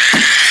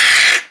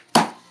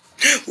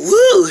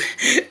 Woo!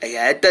 I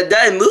got the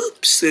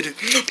moves.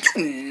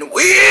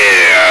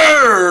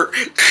 Weird!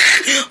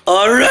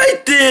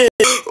 Alright then.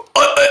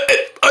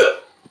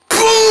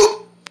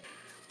 Poop!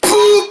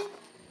 Poop!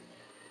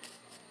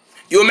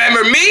 You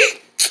remember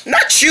me?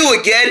 Not you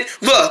again.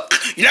 Look,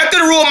 you're not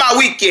gonna ruin my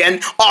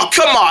weekend. Oh,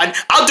 come on.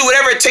 I'll do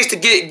whatever it takes to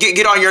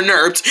get on your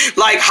nerves.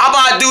 Like, how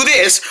about I do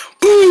this?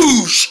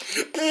 Boosh!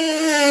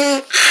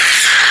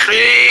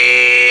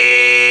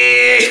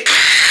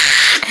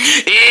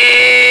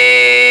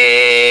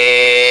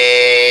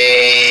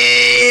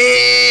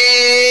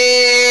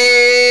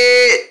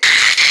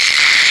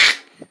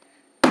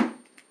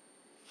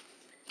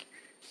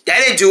 That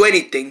didn't do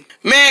anything.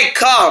 Man,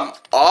 come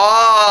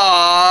on.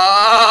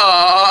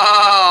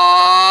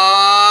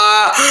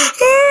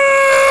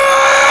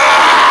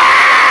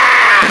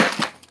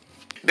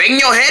 Bang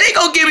your head ain't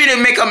gonna give me to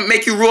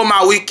make you ruin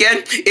my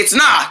weekend. It's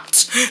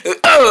not.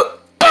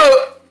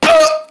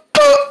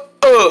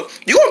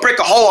 You gonna break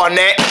a hole on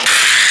that.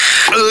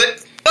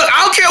 Look,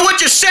 I don't care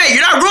what you say.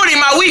 You're not ruining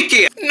my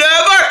weekend.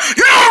 Never.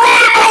 You're not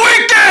ruining my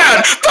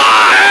weekend.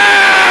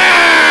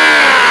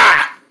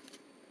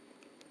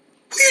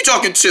 Who you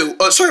talking to?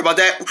 Oh, sorry about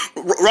that.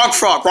 Wrong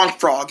frog, wrong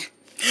frog.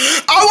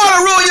 I want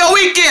to ruin your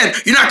weekend.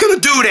 You're not going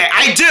to do that.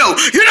 I do.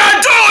 You're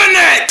not doing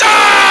that.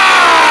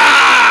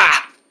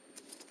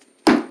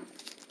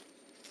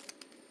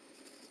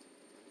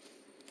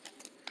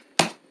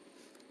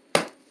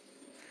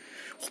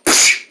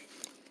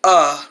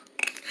 Ah!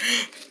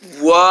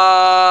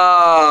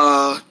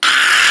 What?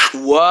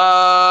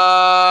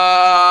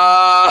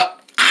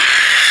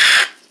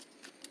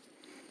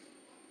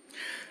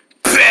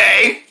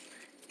 Bang!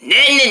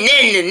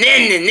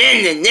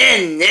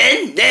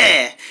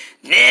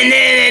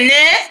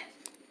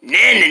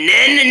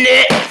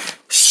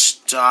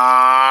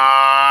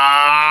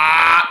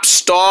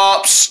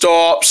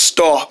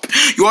 Stop.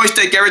 You always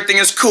think everything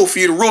is cool for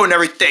you to ruin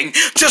everything.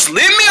 Just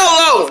leave me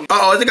alone.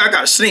 Uh-oh, I think I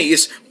gotta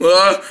sneeze.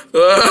 Don't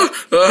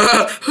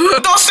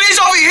sneeze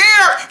over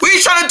here. What are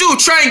you trying to do?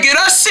 Try and get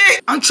us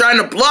sick? I'm trying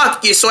to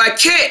block you so I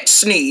can't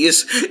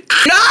sneeze.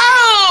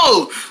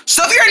 No!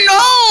 Stuff your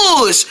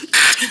nose.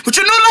 But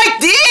you look like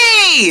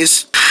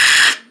these.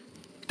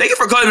 Thank you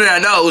for closing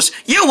that nose.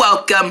 You're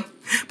welcome.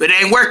 But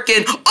it ain't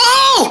working.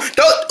 Oh!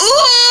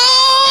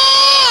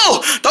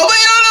 Don't blame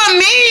it on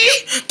me!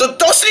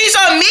 Don't sneeze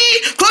on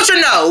me! Close your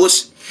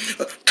nose.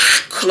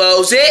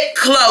 Close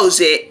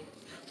it.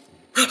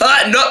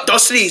 No, don't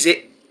sneeze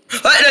it.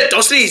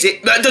 Don't sneeze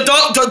it. Don't.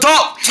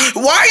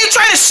 Why are you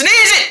trying to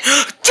sneeze it?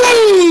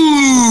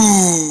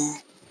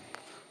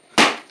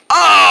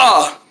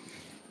 Oh!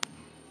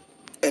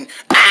 And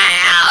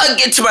I'll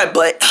get to my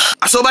butt.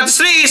 I'm so about to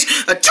sneeze.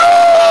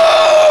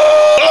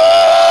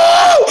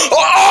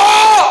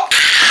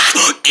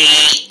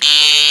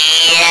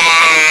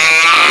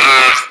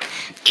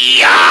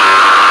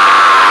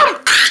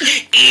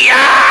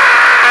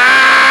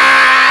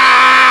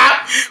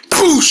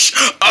 Push.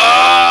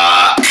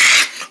 Ow!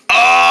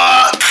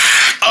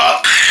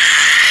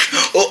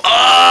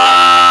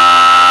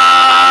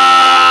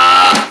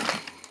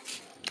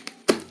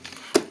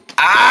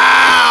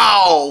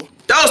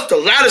 That was the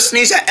loudest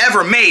sneeze I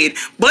ever made.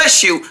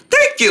 Bless you.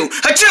 Thank you.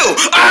 Achoo!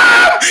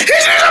 He's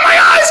sneezing in my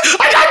eyes!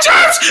 I got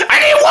germs! I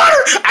need water!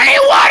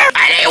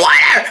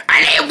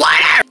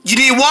 You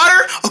need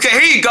water? Okay,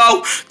 here you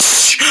go.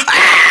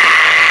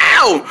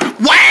 Ow!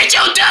 Why did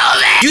you do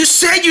that? You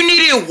said you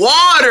needed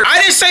water. I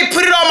didn't say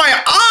put it on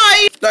my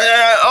eye.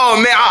 Oh,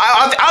 man,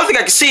 I don't think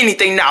I can see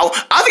anything now.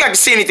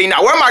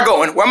 Where am I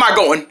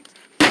going?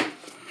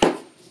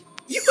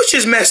 You was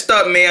just messed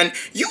up, man.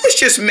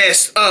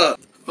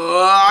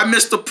 I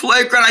missed the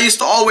playground I used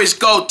to always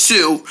go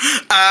to.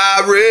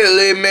 I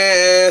really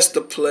miss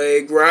the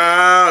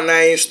playground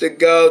I used to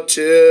go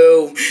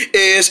to.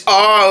 It's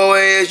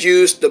always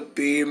used to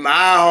be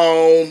my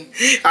home.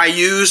 I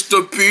used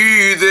to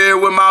be there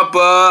with my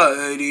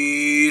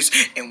buddies,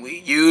 and we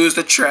used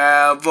to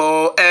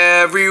travel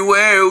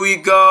everywhere we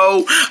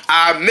go.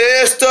 I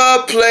miss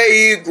the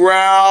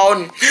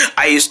playground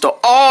I used to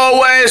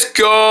always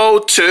go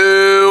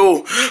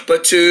to.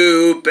 But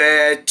too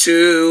bad.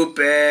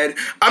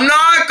 I'm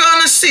not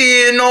gonna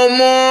see it no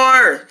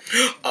more.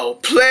 Oh,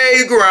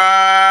 playground,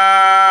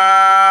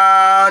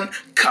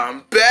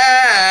 come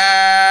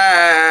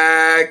back.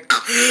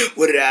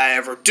 What did I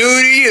ever do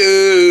to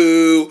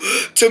you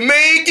to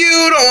make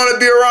you don't want to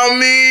be around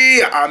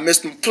me? I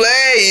miss my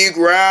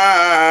playground.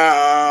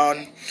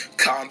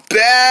 Come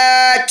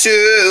back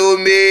to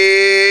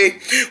me.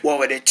 What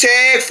would it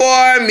take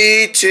for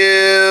me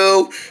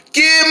to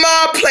get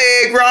my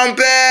playground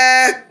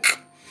back?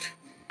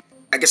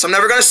 I guess I'm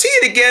never gonna see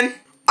it again.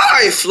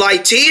 Alright,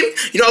 flight team.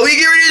 You know what we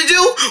get ready to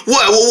do?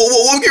 What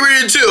we get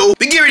ready to do?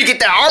 We get ready to get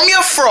that army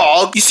of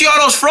frogs. You see all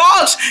those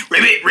frogs?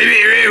 Ribbit.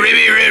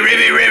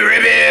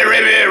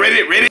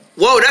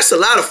 Whoa, that's a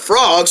lot of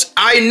frogs.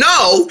 I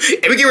know.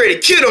 And we get ready to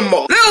kill them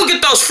all. Let's go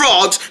get those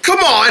frogs. Come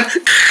on.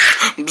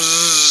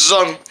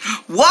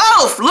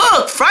 Whoa,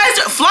 look.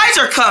 Flies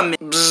are coming.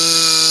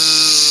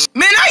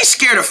 Man, I ain't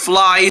scared of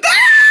flies.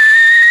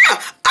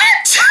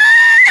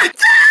 Attack!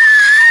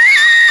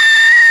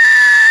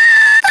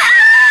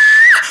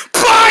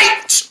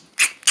 Bite!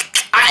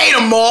 I ate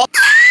them all.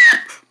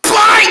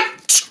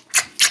 Bite!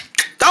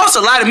 That was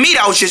a lot of meat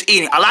I was just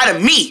eating. A lot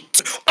of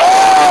meat.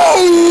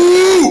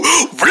 Oh!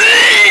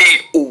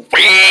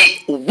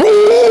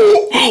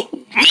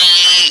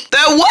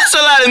 That was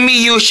a lot of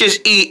meat you was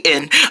just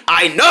eating.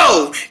 I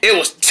know. It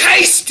was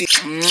tasty.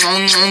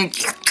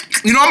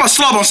 You know, I'm a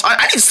slob on...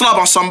 I need to slob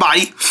on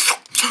somebody.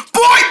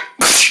 Boy!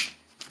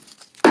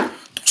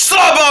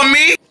 Slob on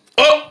me.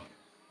 Oh.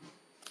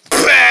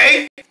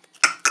 Bang.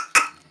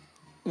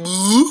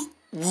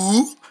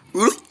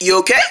 You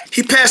okay?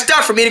 He passed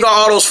out from eating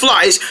all those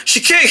flies.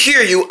 She can't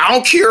hear you. I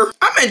don't care.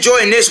 I'm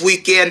enjoying this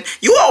weekend.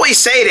 You always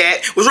say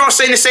that. What's wrong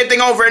saying the same thing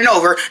over and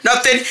over?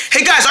 Nothing.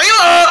 Hey guys, are you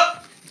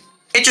up?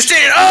 Interested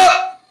in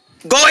up?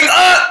 Going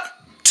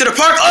up? To the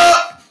park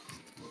up?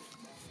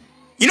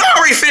 You know I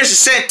already finished the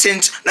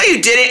sentence. No,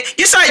 you didn't.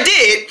 Yes, I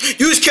did.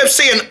 You just kept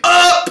saying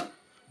up.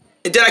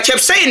 And then I kept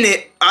saying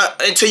it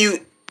until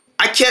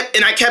I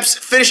kept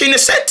finishing the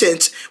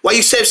sentence while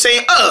you kept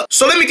saying up.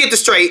 So let me get this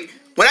straight.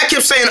 When I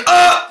kept saying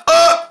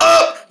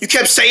you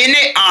kept saying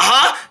it.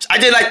 I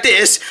did like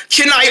this.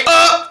 Can I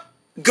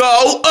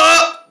go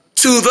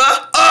to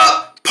the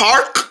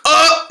park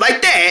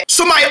like that?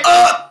 So my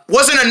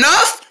wasn't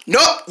enough?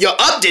 Nope, your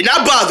did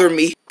not bother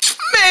me.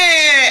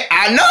 Man,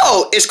 I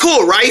know. It's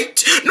cool,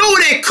 right? No,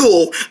 it ain't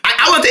cool.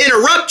 I wanted to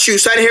interrupt you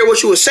so I didn't hear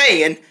what you were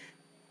saying.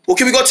 Well,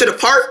 can we go to the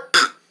park?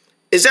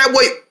 Is that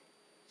what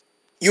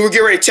you were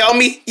getting ready to tell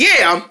me?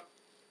 Yeah.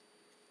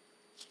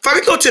 If I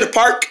could go to the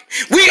park,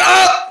 we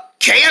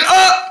can't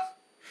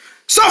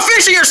Stop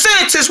finishing your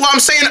sentences while I'm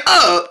saying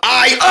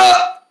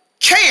I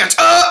can't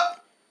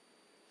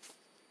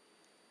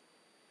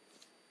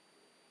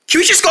Can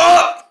we just go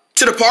up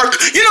to the park?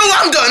 You know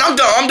what?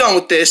 I'm done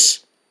with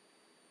this.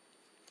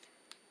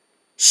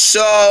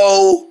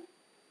 So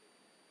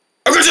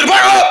I'm going to the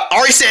park. I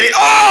already said it.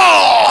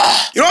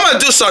 Oh! You know I'm gonna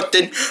do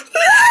something.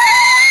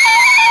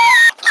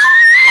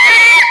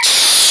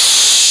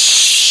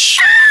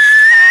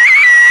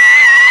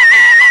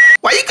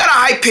 Why you got a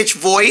high-pitched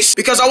voice?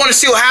 Because I want to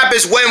see what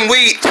happens when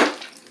we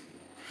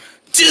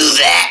do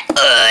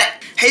that.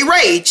 Hey,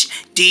 Rage,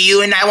 do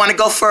you and I want to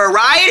go for a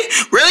ride?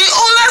 Really,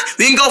 Ola?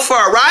 We can go for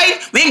a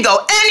ride? We can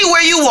go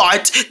anywhere you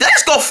want.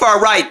 Let's go for a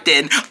ride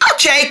then.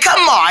 Okay,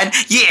 come on.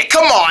 Yeah,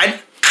 come on.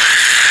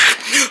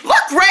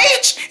 Look,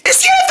 Rage,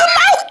 it's here at the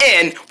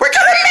mountain. We're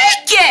gonna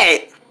make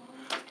it.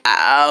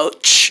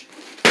 Ouch.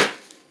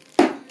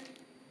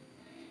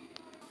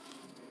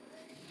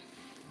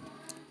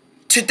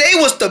 Today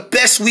was the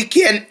best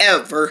weekend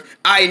ever.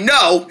 I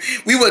know.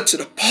 We went to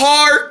the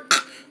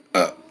park.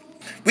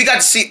 We got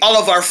to see all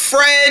of our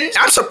friends.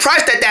 I'm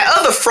surprised that that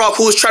other frog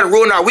who was trying to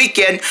ruin our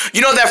weekend,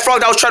 you know that frog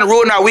that was trying to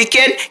ruin our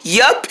weekend?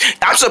 Yup.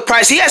 I'm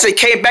surprised he hasn't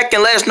came back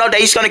and let us know that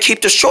he's going to keep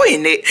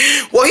destroying it.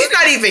 Well, he's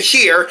not even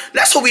here.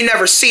 That's why we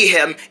never see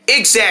him.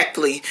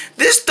 Exactly.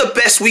 This is the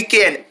best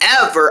weekend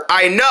ever.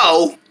 I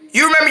know.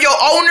 You remember your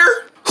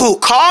owner? Who,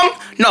 Calm?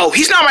 No,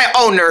 he's not my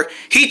owner.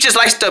 He just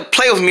likes to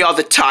play with me all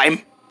the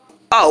time.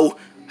 Oh.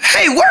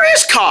 Hey, where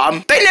is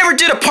Calm? They never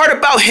did a part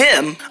about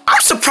him.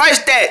 I'm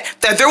surprised that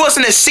there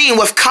wasn't a scene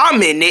with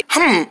Calm in it.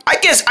 I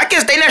guess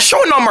they not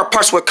showing no more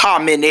parts with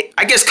Calm in it.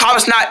 I guess Calm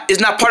is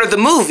not part of the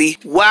movie.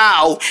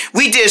 Wow,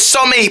 we did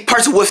so many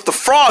parts with the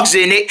frogs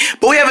in it,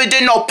 but we haven't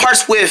did no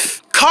parts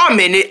with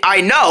Calm in it.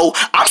 I know.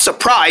 I'm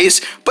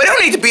surprised, but it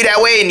don't need to be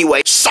that way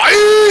anyway.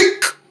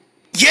 Psych!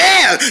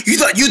 Yeah, you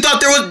thought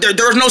there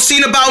was no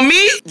scene about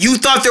me? You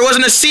thought there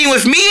wasn't a scene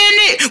with me in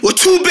it? Well,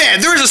 too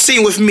bad. There is a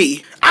scene with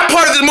me. I'm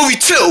part of the movie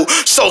too,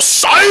 so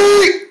psych!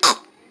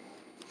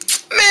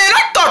 Man,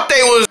 I thought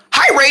they was...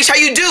 Hi, Rage, how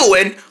you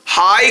doing?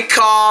 Hi,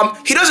 Calm.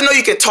 He doesn't know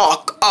you can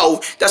talk.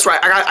 Oh, that's right.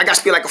 I got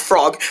to speak like a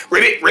frog.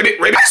 Ribbit, ribbit,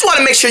 ribbit. I just want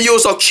to make sure you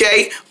was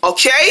okay.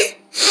 Okay?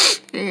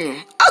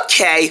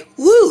 Okay.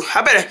 Woo.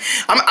 I'm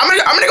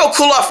gonna go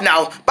cool off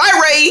now. Bye,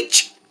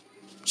 Rage.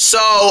 So,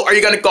 are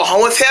you gonna go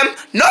home with him?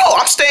 No,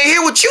 I'm staying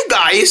here with you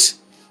guys.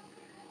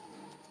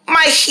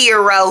 My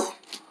hero.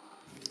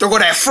 There go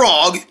that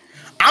frog.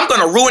 I'm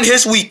gonna ruin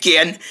his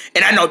weekend,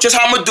 and I know just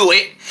how I'm gonna do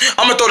it.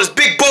 I'm gonna throw this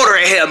big boulder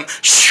at him.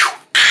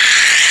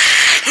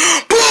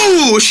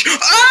 Boosh!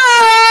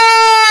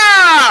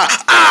 Ah!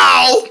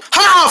 Ow!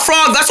 Ha,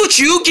 frog, that's what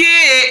you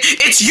get.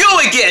 It's you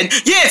again.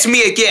 Yeah, it's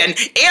me again.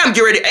 And I'm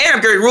getting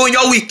ready to ruin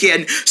your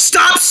weekend.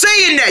 Stop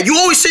saying that. You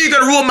always say you're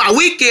gonna ruin my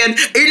weekend,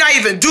 and you're not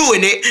even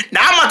doing it.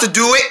 Now I'm about to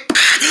do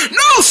it.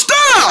 No,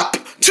 stop!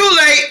 Too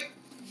late.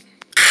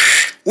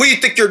 What do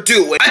you think you're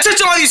doing?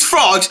 Attention all these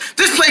frogs,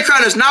 this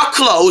playground is now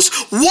closed.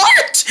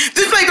 What?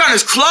 This playground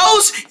is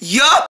closed?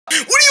 Yup. What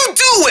are you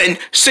doing?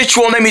 Since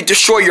you won't let me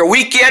destroy your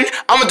weekend,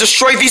 I'm gonna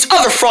destroy these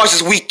other frogs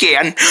this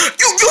weekend.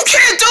 You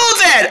can't do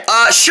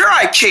that. Sure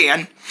I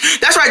can.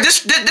 That's right,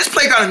 this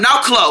playground is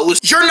now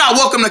closed. You're not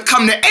welcome to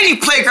come to any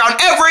playground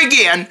ever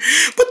again.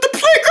 But the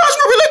playground's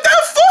where we let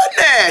that fun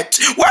at.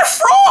 We're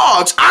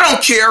frogs. I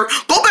don't care.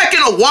 Go back in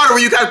the water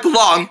where you guys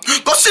belong.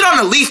 Go sit on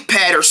a leaf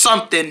pad or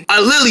something.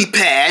 A lily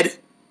pad.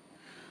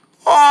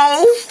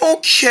 Oh,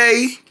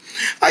 okay.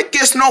 I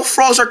guess no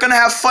frogs are gonna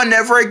have fun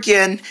ever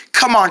again.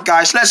 Come on,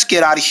 guys, let's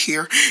get out of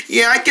here.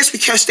 Yeah, I guess we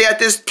can't stay at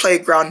this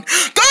playground.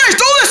 Guys,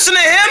 don't listen to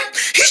him.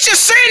 He's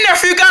just saying that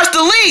for you guys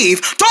to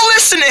leave. Don't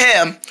listen to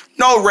him.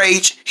 No,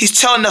 Rage. He's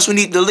telling us we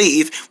need to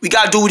leave. We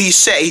gotta do what he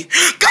say.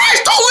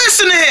 Guys, don't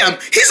listen to him.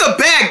 He's a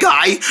bad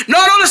guy.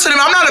 No, don't listen to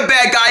him. I'm not a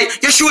bad guy.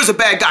 Yes, you is a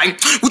bad guy.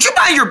 Would you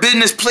mind your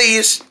business,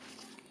 please?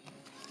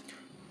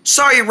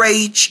 Sorry,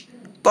 Rage,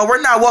 but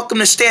we're not welcome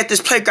to stay at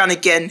this playground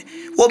again.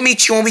 We'll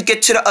meet you when we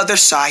get to the other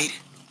side.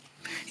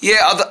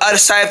 Yeah, on the other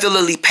side of the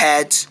lily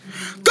pads.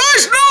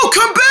 Guys, no,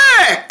 come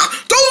back!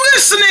 Don't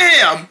listen to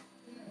him!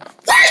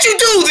 Why'd you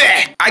do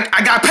that?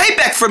 I got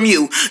payback from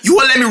you. You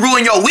wouldn't let me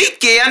ruin your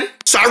weekend,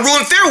 so I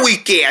ruined their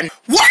weekend.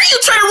 Why are you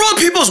trying to ruin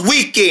people's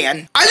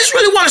weekend? I just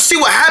really want to see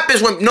what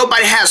happens when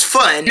nobody has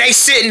fun. They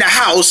sit in the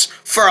house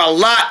for a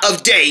lot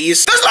of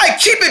days. That's like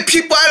keeping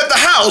people out of the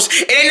house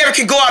and they never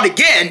can go out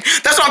again.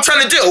 That's what I'm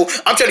trying to do.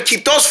 I'm trying to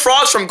keep those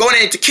frogs from going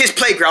into kids'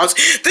 playgrounds.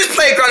 This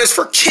playground is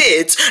for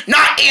kids,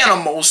 not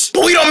animals.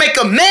 But we don't make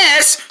a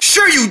mess.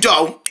 Sure you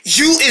don't.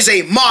 You is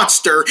a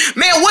monster.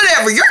 Man,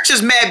 whatever. You're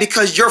just mad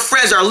because your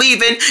friends are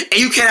leaving and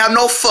you can't have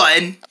no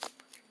fun.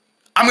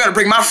 I'm gonna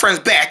bring my friends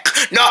back.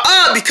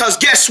 Because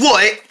guess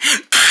what?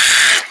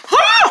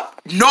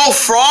 No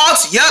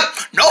frogs? Yep,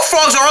 no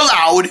frogs are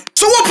allowed.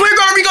 So what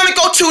playground are we gonna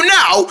go to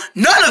now?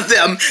 None of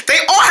them. They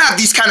all have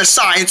these kind of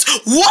signs.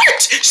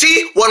 What?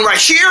 See, one right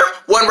here,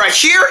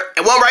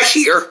 and one right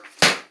here.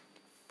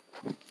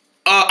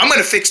 I'm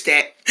gonna fix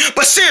that.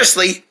 But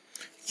seriously,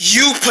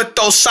 you put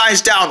those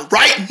signs down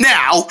right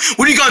now.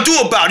 What are you gonna do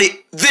about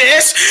it?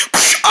 This?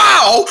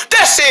 Oh,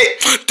 that's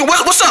it.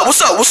 What's up?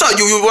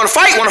 You wanna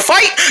fight?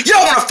 Yeah,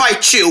 I wanna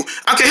fight you.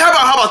 Okay, how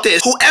about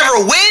this?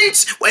 Whoever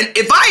wins,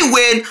 if I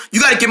win,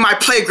 you gotta get my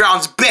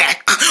playgrounds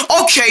back.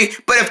 Okay,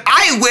 but if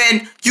I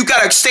win, you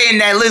gotta stay in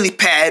that lily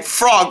pad,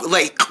 Frog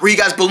Lake, where you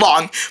guys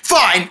belong.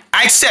 Fine,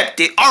 I accept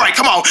it. All right,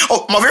 come on.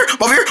 Oh, I'm up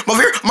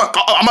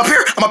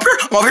here.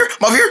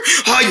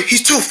 Oh,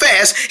 he's too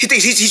fast. He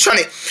thinks he's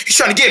trying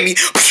to get me.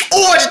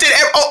 Oh, I just did it.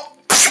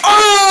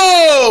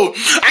 Oh,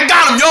 I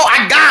got him, yo.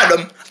 I got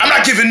him. I'm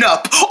not giving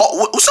up.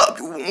 Oh, what's up?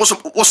 Want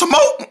some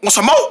more?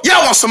 Yeah,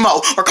 I want some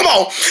more. Or come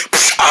on.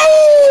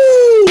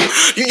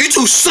 Oh, you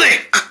too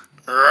slick.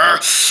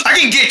 I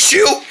can get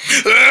you.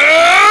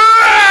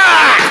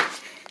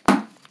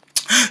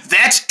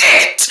 That's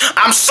it.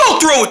 I'm so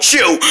through with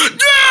you.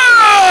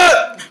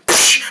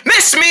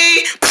 Miss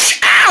me.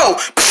 Ow.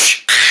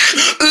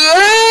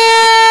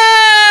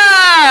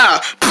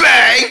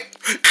 Bang.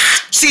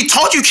 See,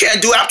 told you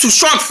can't do it. I'm too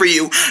strong for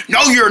you.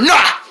 No, you're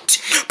not.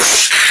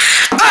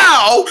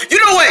 Ow! You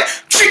know what?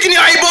 Kick in the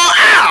eyeball.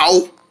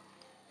 Ow!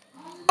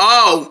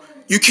 Oh,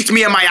 you kicked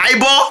me in my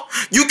eyeball?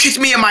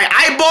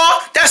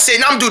 That's it.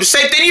 Now I'm doing the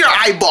same thing to your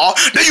eyeball.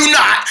 No, you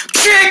not.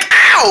 Kick.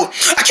 Ow!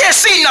 I can't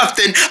see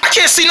nothing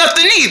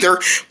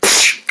either.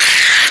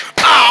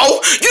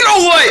 Ow! You know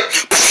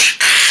what?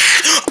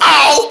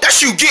 Ow!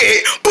 That's you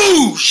get.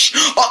 Boosh!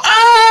 Oh!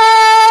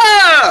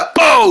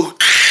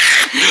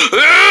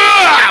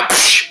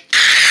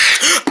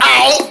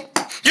 Ow!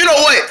 You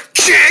know what?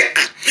 Kick!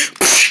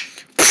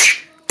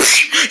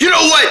 You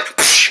know what?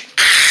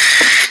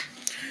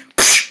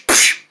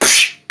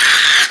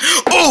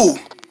 Ooh!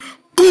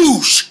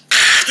 Boosh!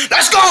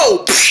 Let's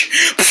go!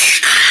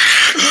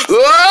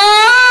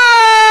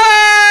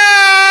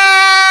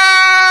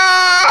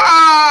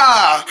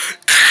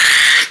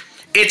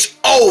 It's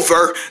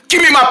over.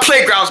 Give me my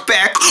playgrounds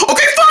back.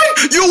 Okay,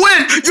 fine. You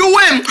win.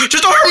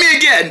 Just don't hurt me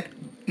again.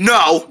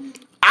 No,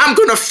 I'm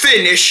gonna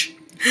finish.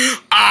 You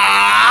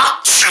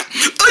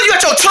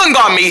got your tongue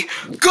on me.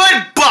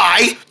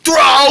 Goodbye.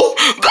 Throw.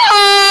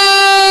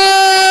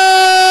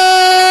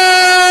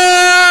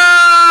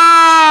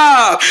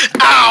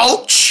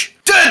 Ouch.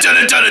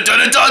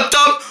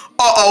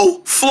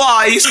 Uh-oh,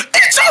 flies.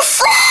 It's a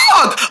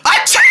frog!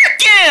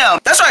 Attack him!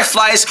 That's right,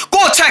 flies.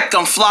 Go attack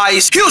them,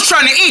 flies. He was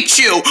trying to eat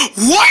you.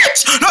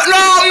 What?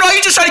 No, you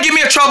just trying to get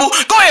me in trouble.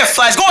 Go ahead,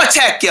 flies. Go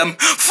attack him.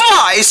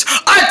 Flies,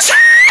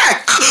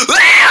 attack!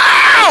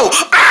 Ow!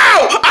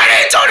 Ow! I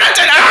didn't do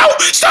nothing. Ow!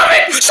 Stop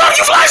it! Stop,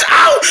 you flies!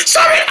 Ow!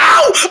 Stop it!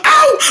 Ow!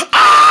 Ow!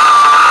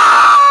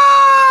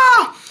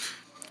 Ah!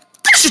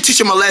 That should teach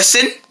him a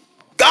lesson.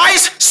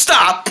 Guys,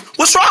 stop.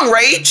 What's wrong,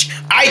 Rage?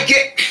 I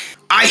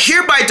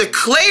hereby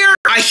declare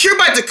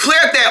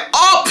that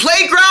all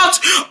playgrounds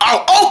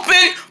are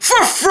open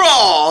for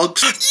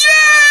frogs.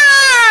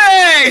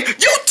 Yay!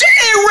 You did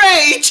it,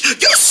 Rage!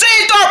 You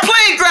saved our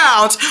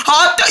playgrounds!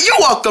 You're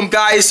welcome,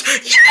 guys.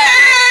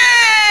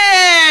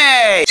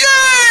 Yay!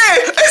 Yay!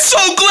 I'm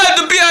so glad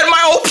to be at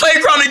my old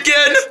playground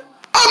again.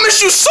 I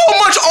miss you so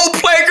much, old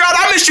playground.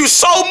 I miss you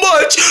so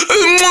much.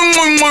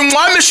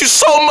 I miss you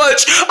so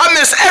much. I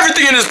miss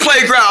everything in this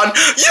playground.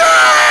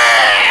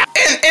 Yeah!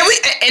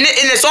 And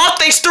it's all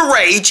thanks to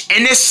Rage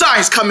and this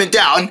sign's coming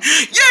down.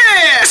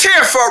 Yeah! It's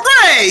here for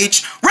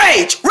Rage.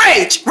 Rage.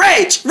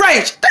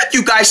 Thank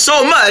you guys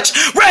so much.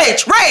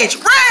 Rage.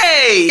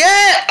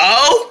 Yeah.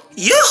 Oh.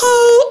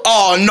 Yoo-hoo!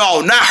 Oh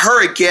no, not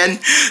her again.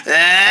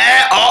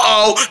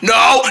 No,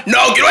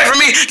 get away from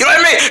me!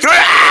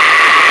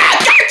 Ah,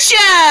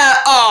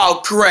 gotcha!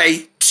 Oh,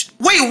 great.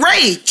 Wait,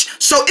 Rage,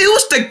 so it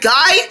was the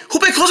guy who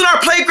been closing our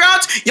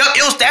playgrounds? Yup,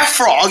 it was that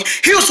frog.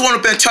 He was the one who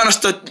been telling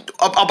us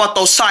about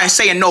those signs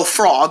saying no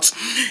frogs.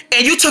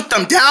 And you took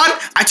them down,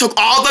 I took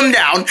all of them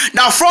down.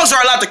 Now frogs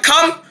are allowed to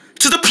come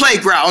to the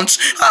playgrounds.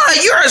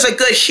 You're a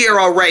good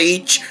hero,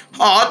 Rage.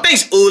 Oh,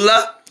 thanks,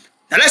 Ula.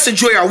 Now let's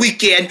enjoy our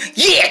weekend.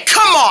 Yeah,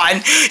 come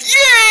on.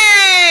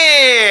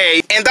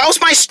 Yay! And that was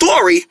my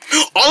story.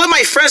 All of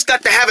my friends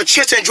got to have a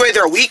chance to enjoy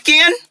their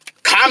weekend.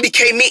 Calm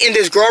became meeting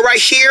this girl right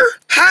here.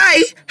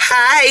 Hi.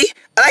 I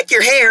like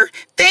your hair.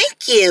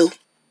 Thank you.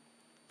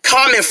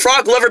 Calm and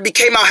Frog Lover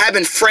became out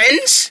having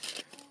friends.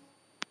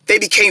 They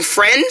became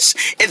friends.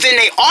 And then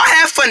they all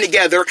had fun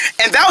together.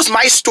 And that was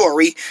my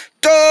story.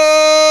 Dun!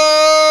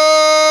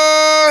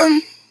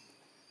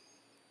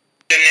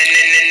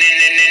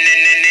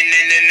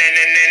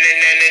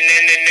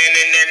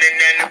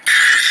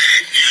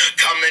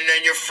 Coming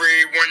and you're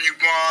free when you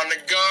wanna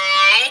go.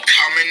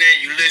 Coming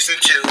and you listen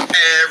to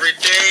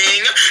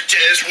everything.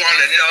 Just one.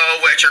 wanna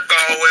know what you're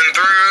going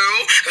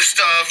through, the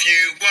stuff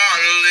you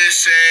wanna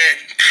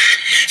listen.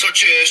 So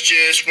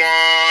just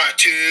want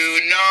to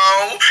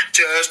know,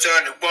 just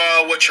under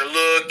what you're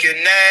looking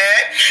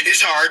at.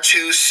 It's hard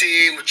to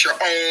see with your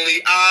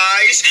only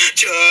eyes,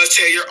 just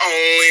till you're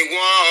only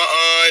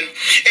one.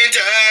 And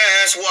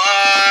that's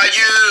why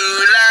you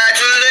like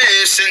to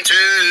listen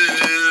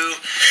to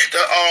the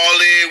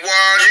only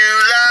ones you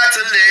like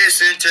to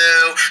listen to,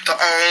 the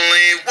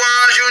only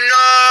ones you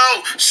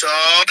know. So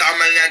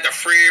coming at the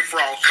free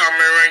throw,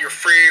 coming in your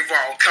free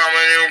throw,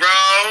 coming and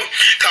roll,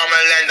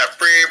 coming at the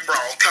free throw,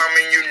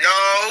 coming you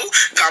know,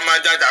 coming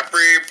at the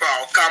free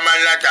throw,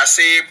 coming at the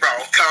sea bro,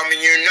 coming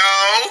you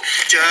know,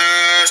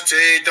 just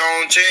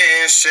don't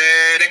chance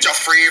it. Let your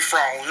free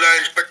throw,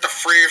 let's pick the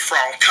free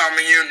throw,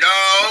 coming you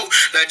know,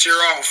 let your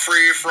own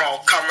free throw,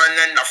 coming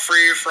in the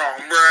free throw,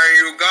 where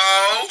you go,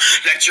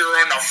 let your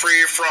own the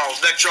free throw,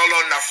 let your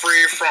own the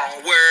free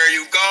throw, where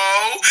you go,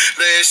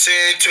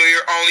 listen to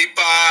your only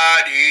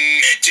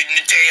body,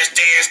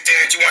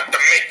 dance, you want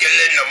to make it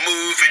in the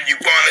move, and you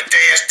want to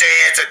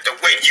dance, at the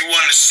way you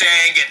want to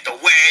sing, it the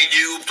way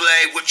you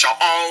play with your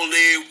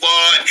only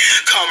one,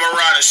 come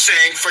around and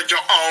sing for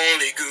your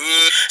only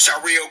good,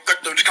 sorry,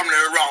 coming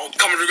around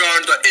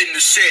in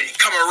the city,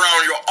 come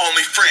around your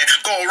only friend,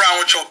 go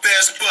around with your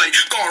best buddy,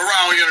 go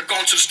around, you're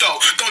going to the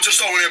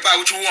store and buy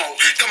what you want,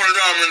 come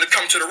around and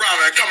come to the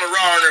ramen, come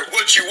around and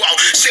what you want,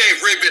 say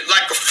ribbit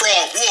like a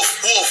frog,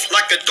 woof,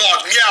 like a dog,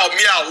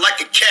 meow, like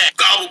a cat,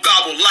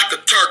 gobble, like a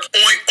turkey,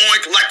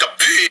 oink, like a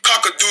pig,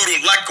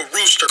 cock-a-doodle like a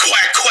rooster,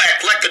 quack,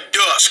 like a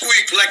duck,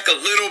 squeak like a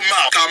little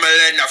mouse, coming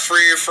in the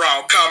free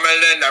from, coming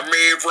in the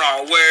me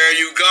from, where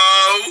you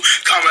go,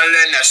 coming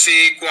in the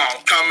sequel,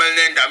 coming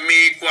in the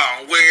me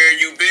from, where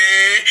you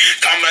been,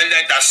 coming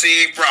in the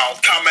sequel,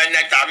 coming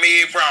in the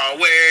me from,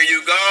 where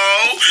you go,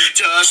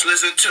 just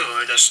listen to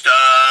the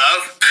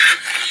stuff,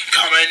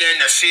 coming in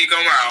the sequel,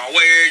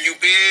 where you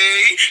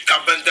be,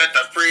 coming in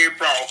the free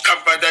from,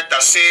 coming in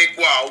the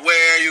sequel,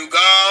 where you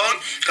go,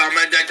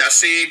 coming in the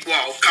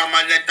sequel,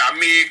 coming in the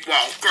me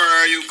from,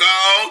 where you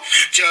go,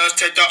 just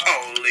take the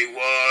only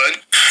one,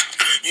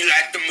 you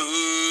like to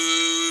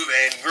move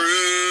and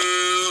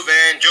groove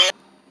and join.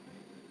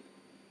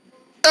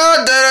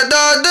 Da da da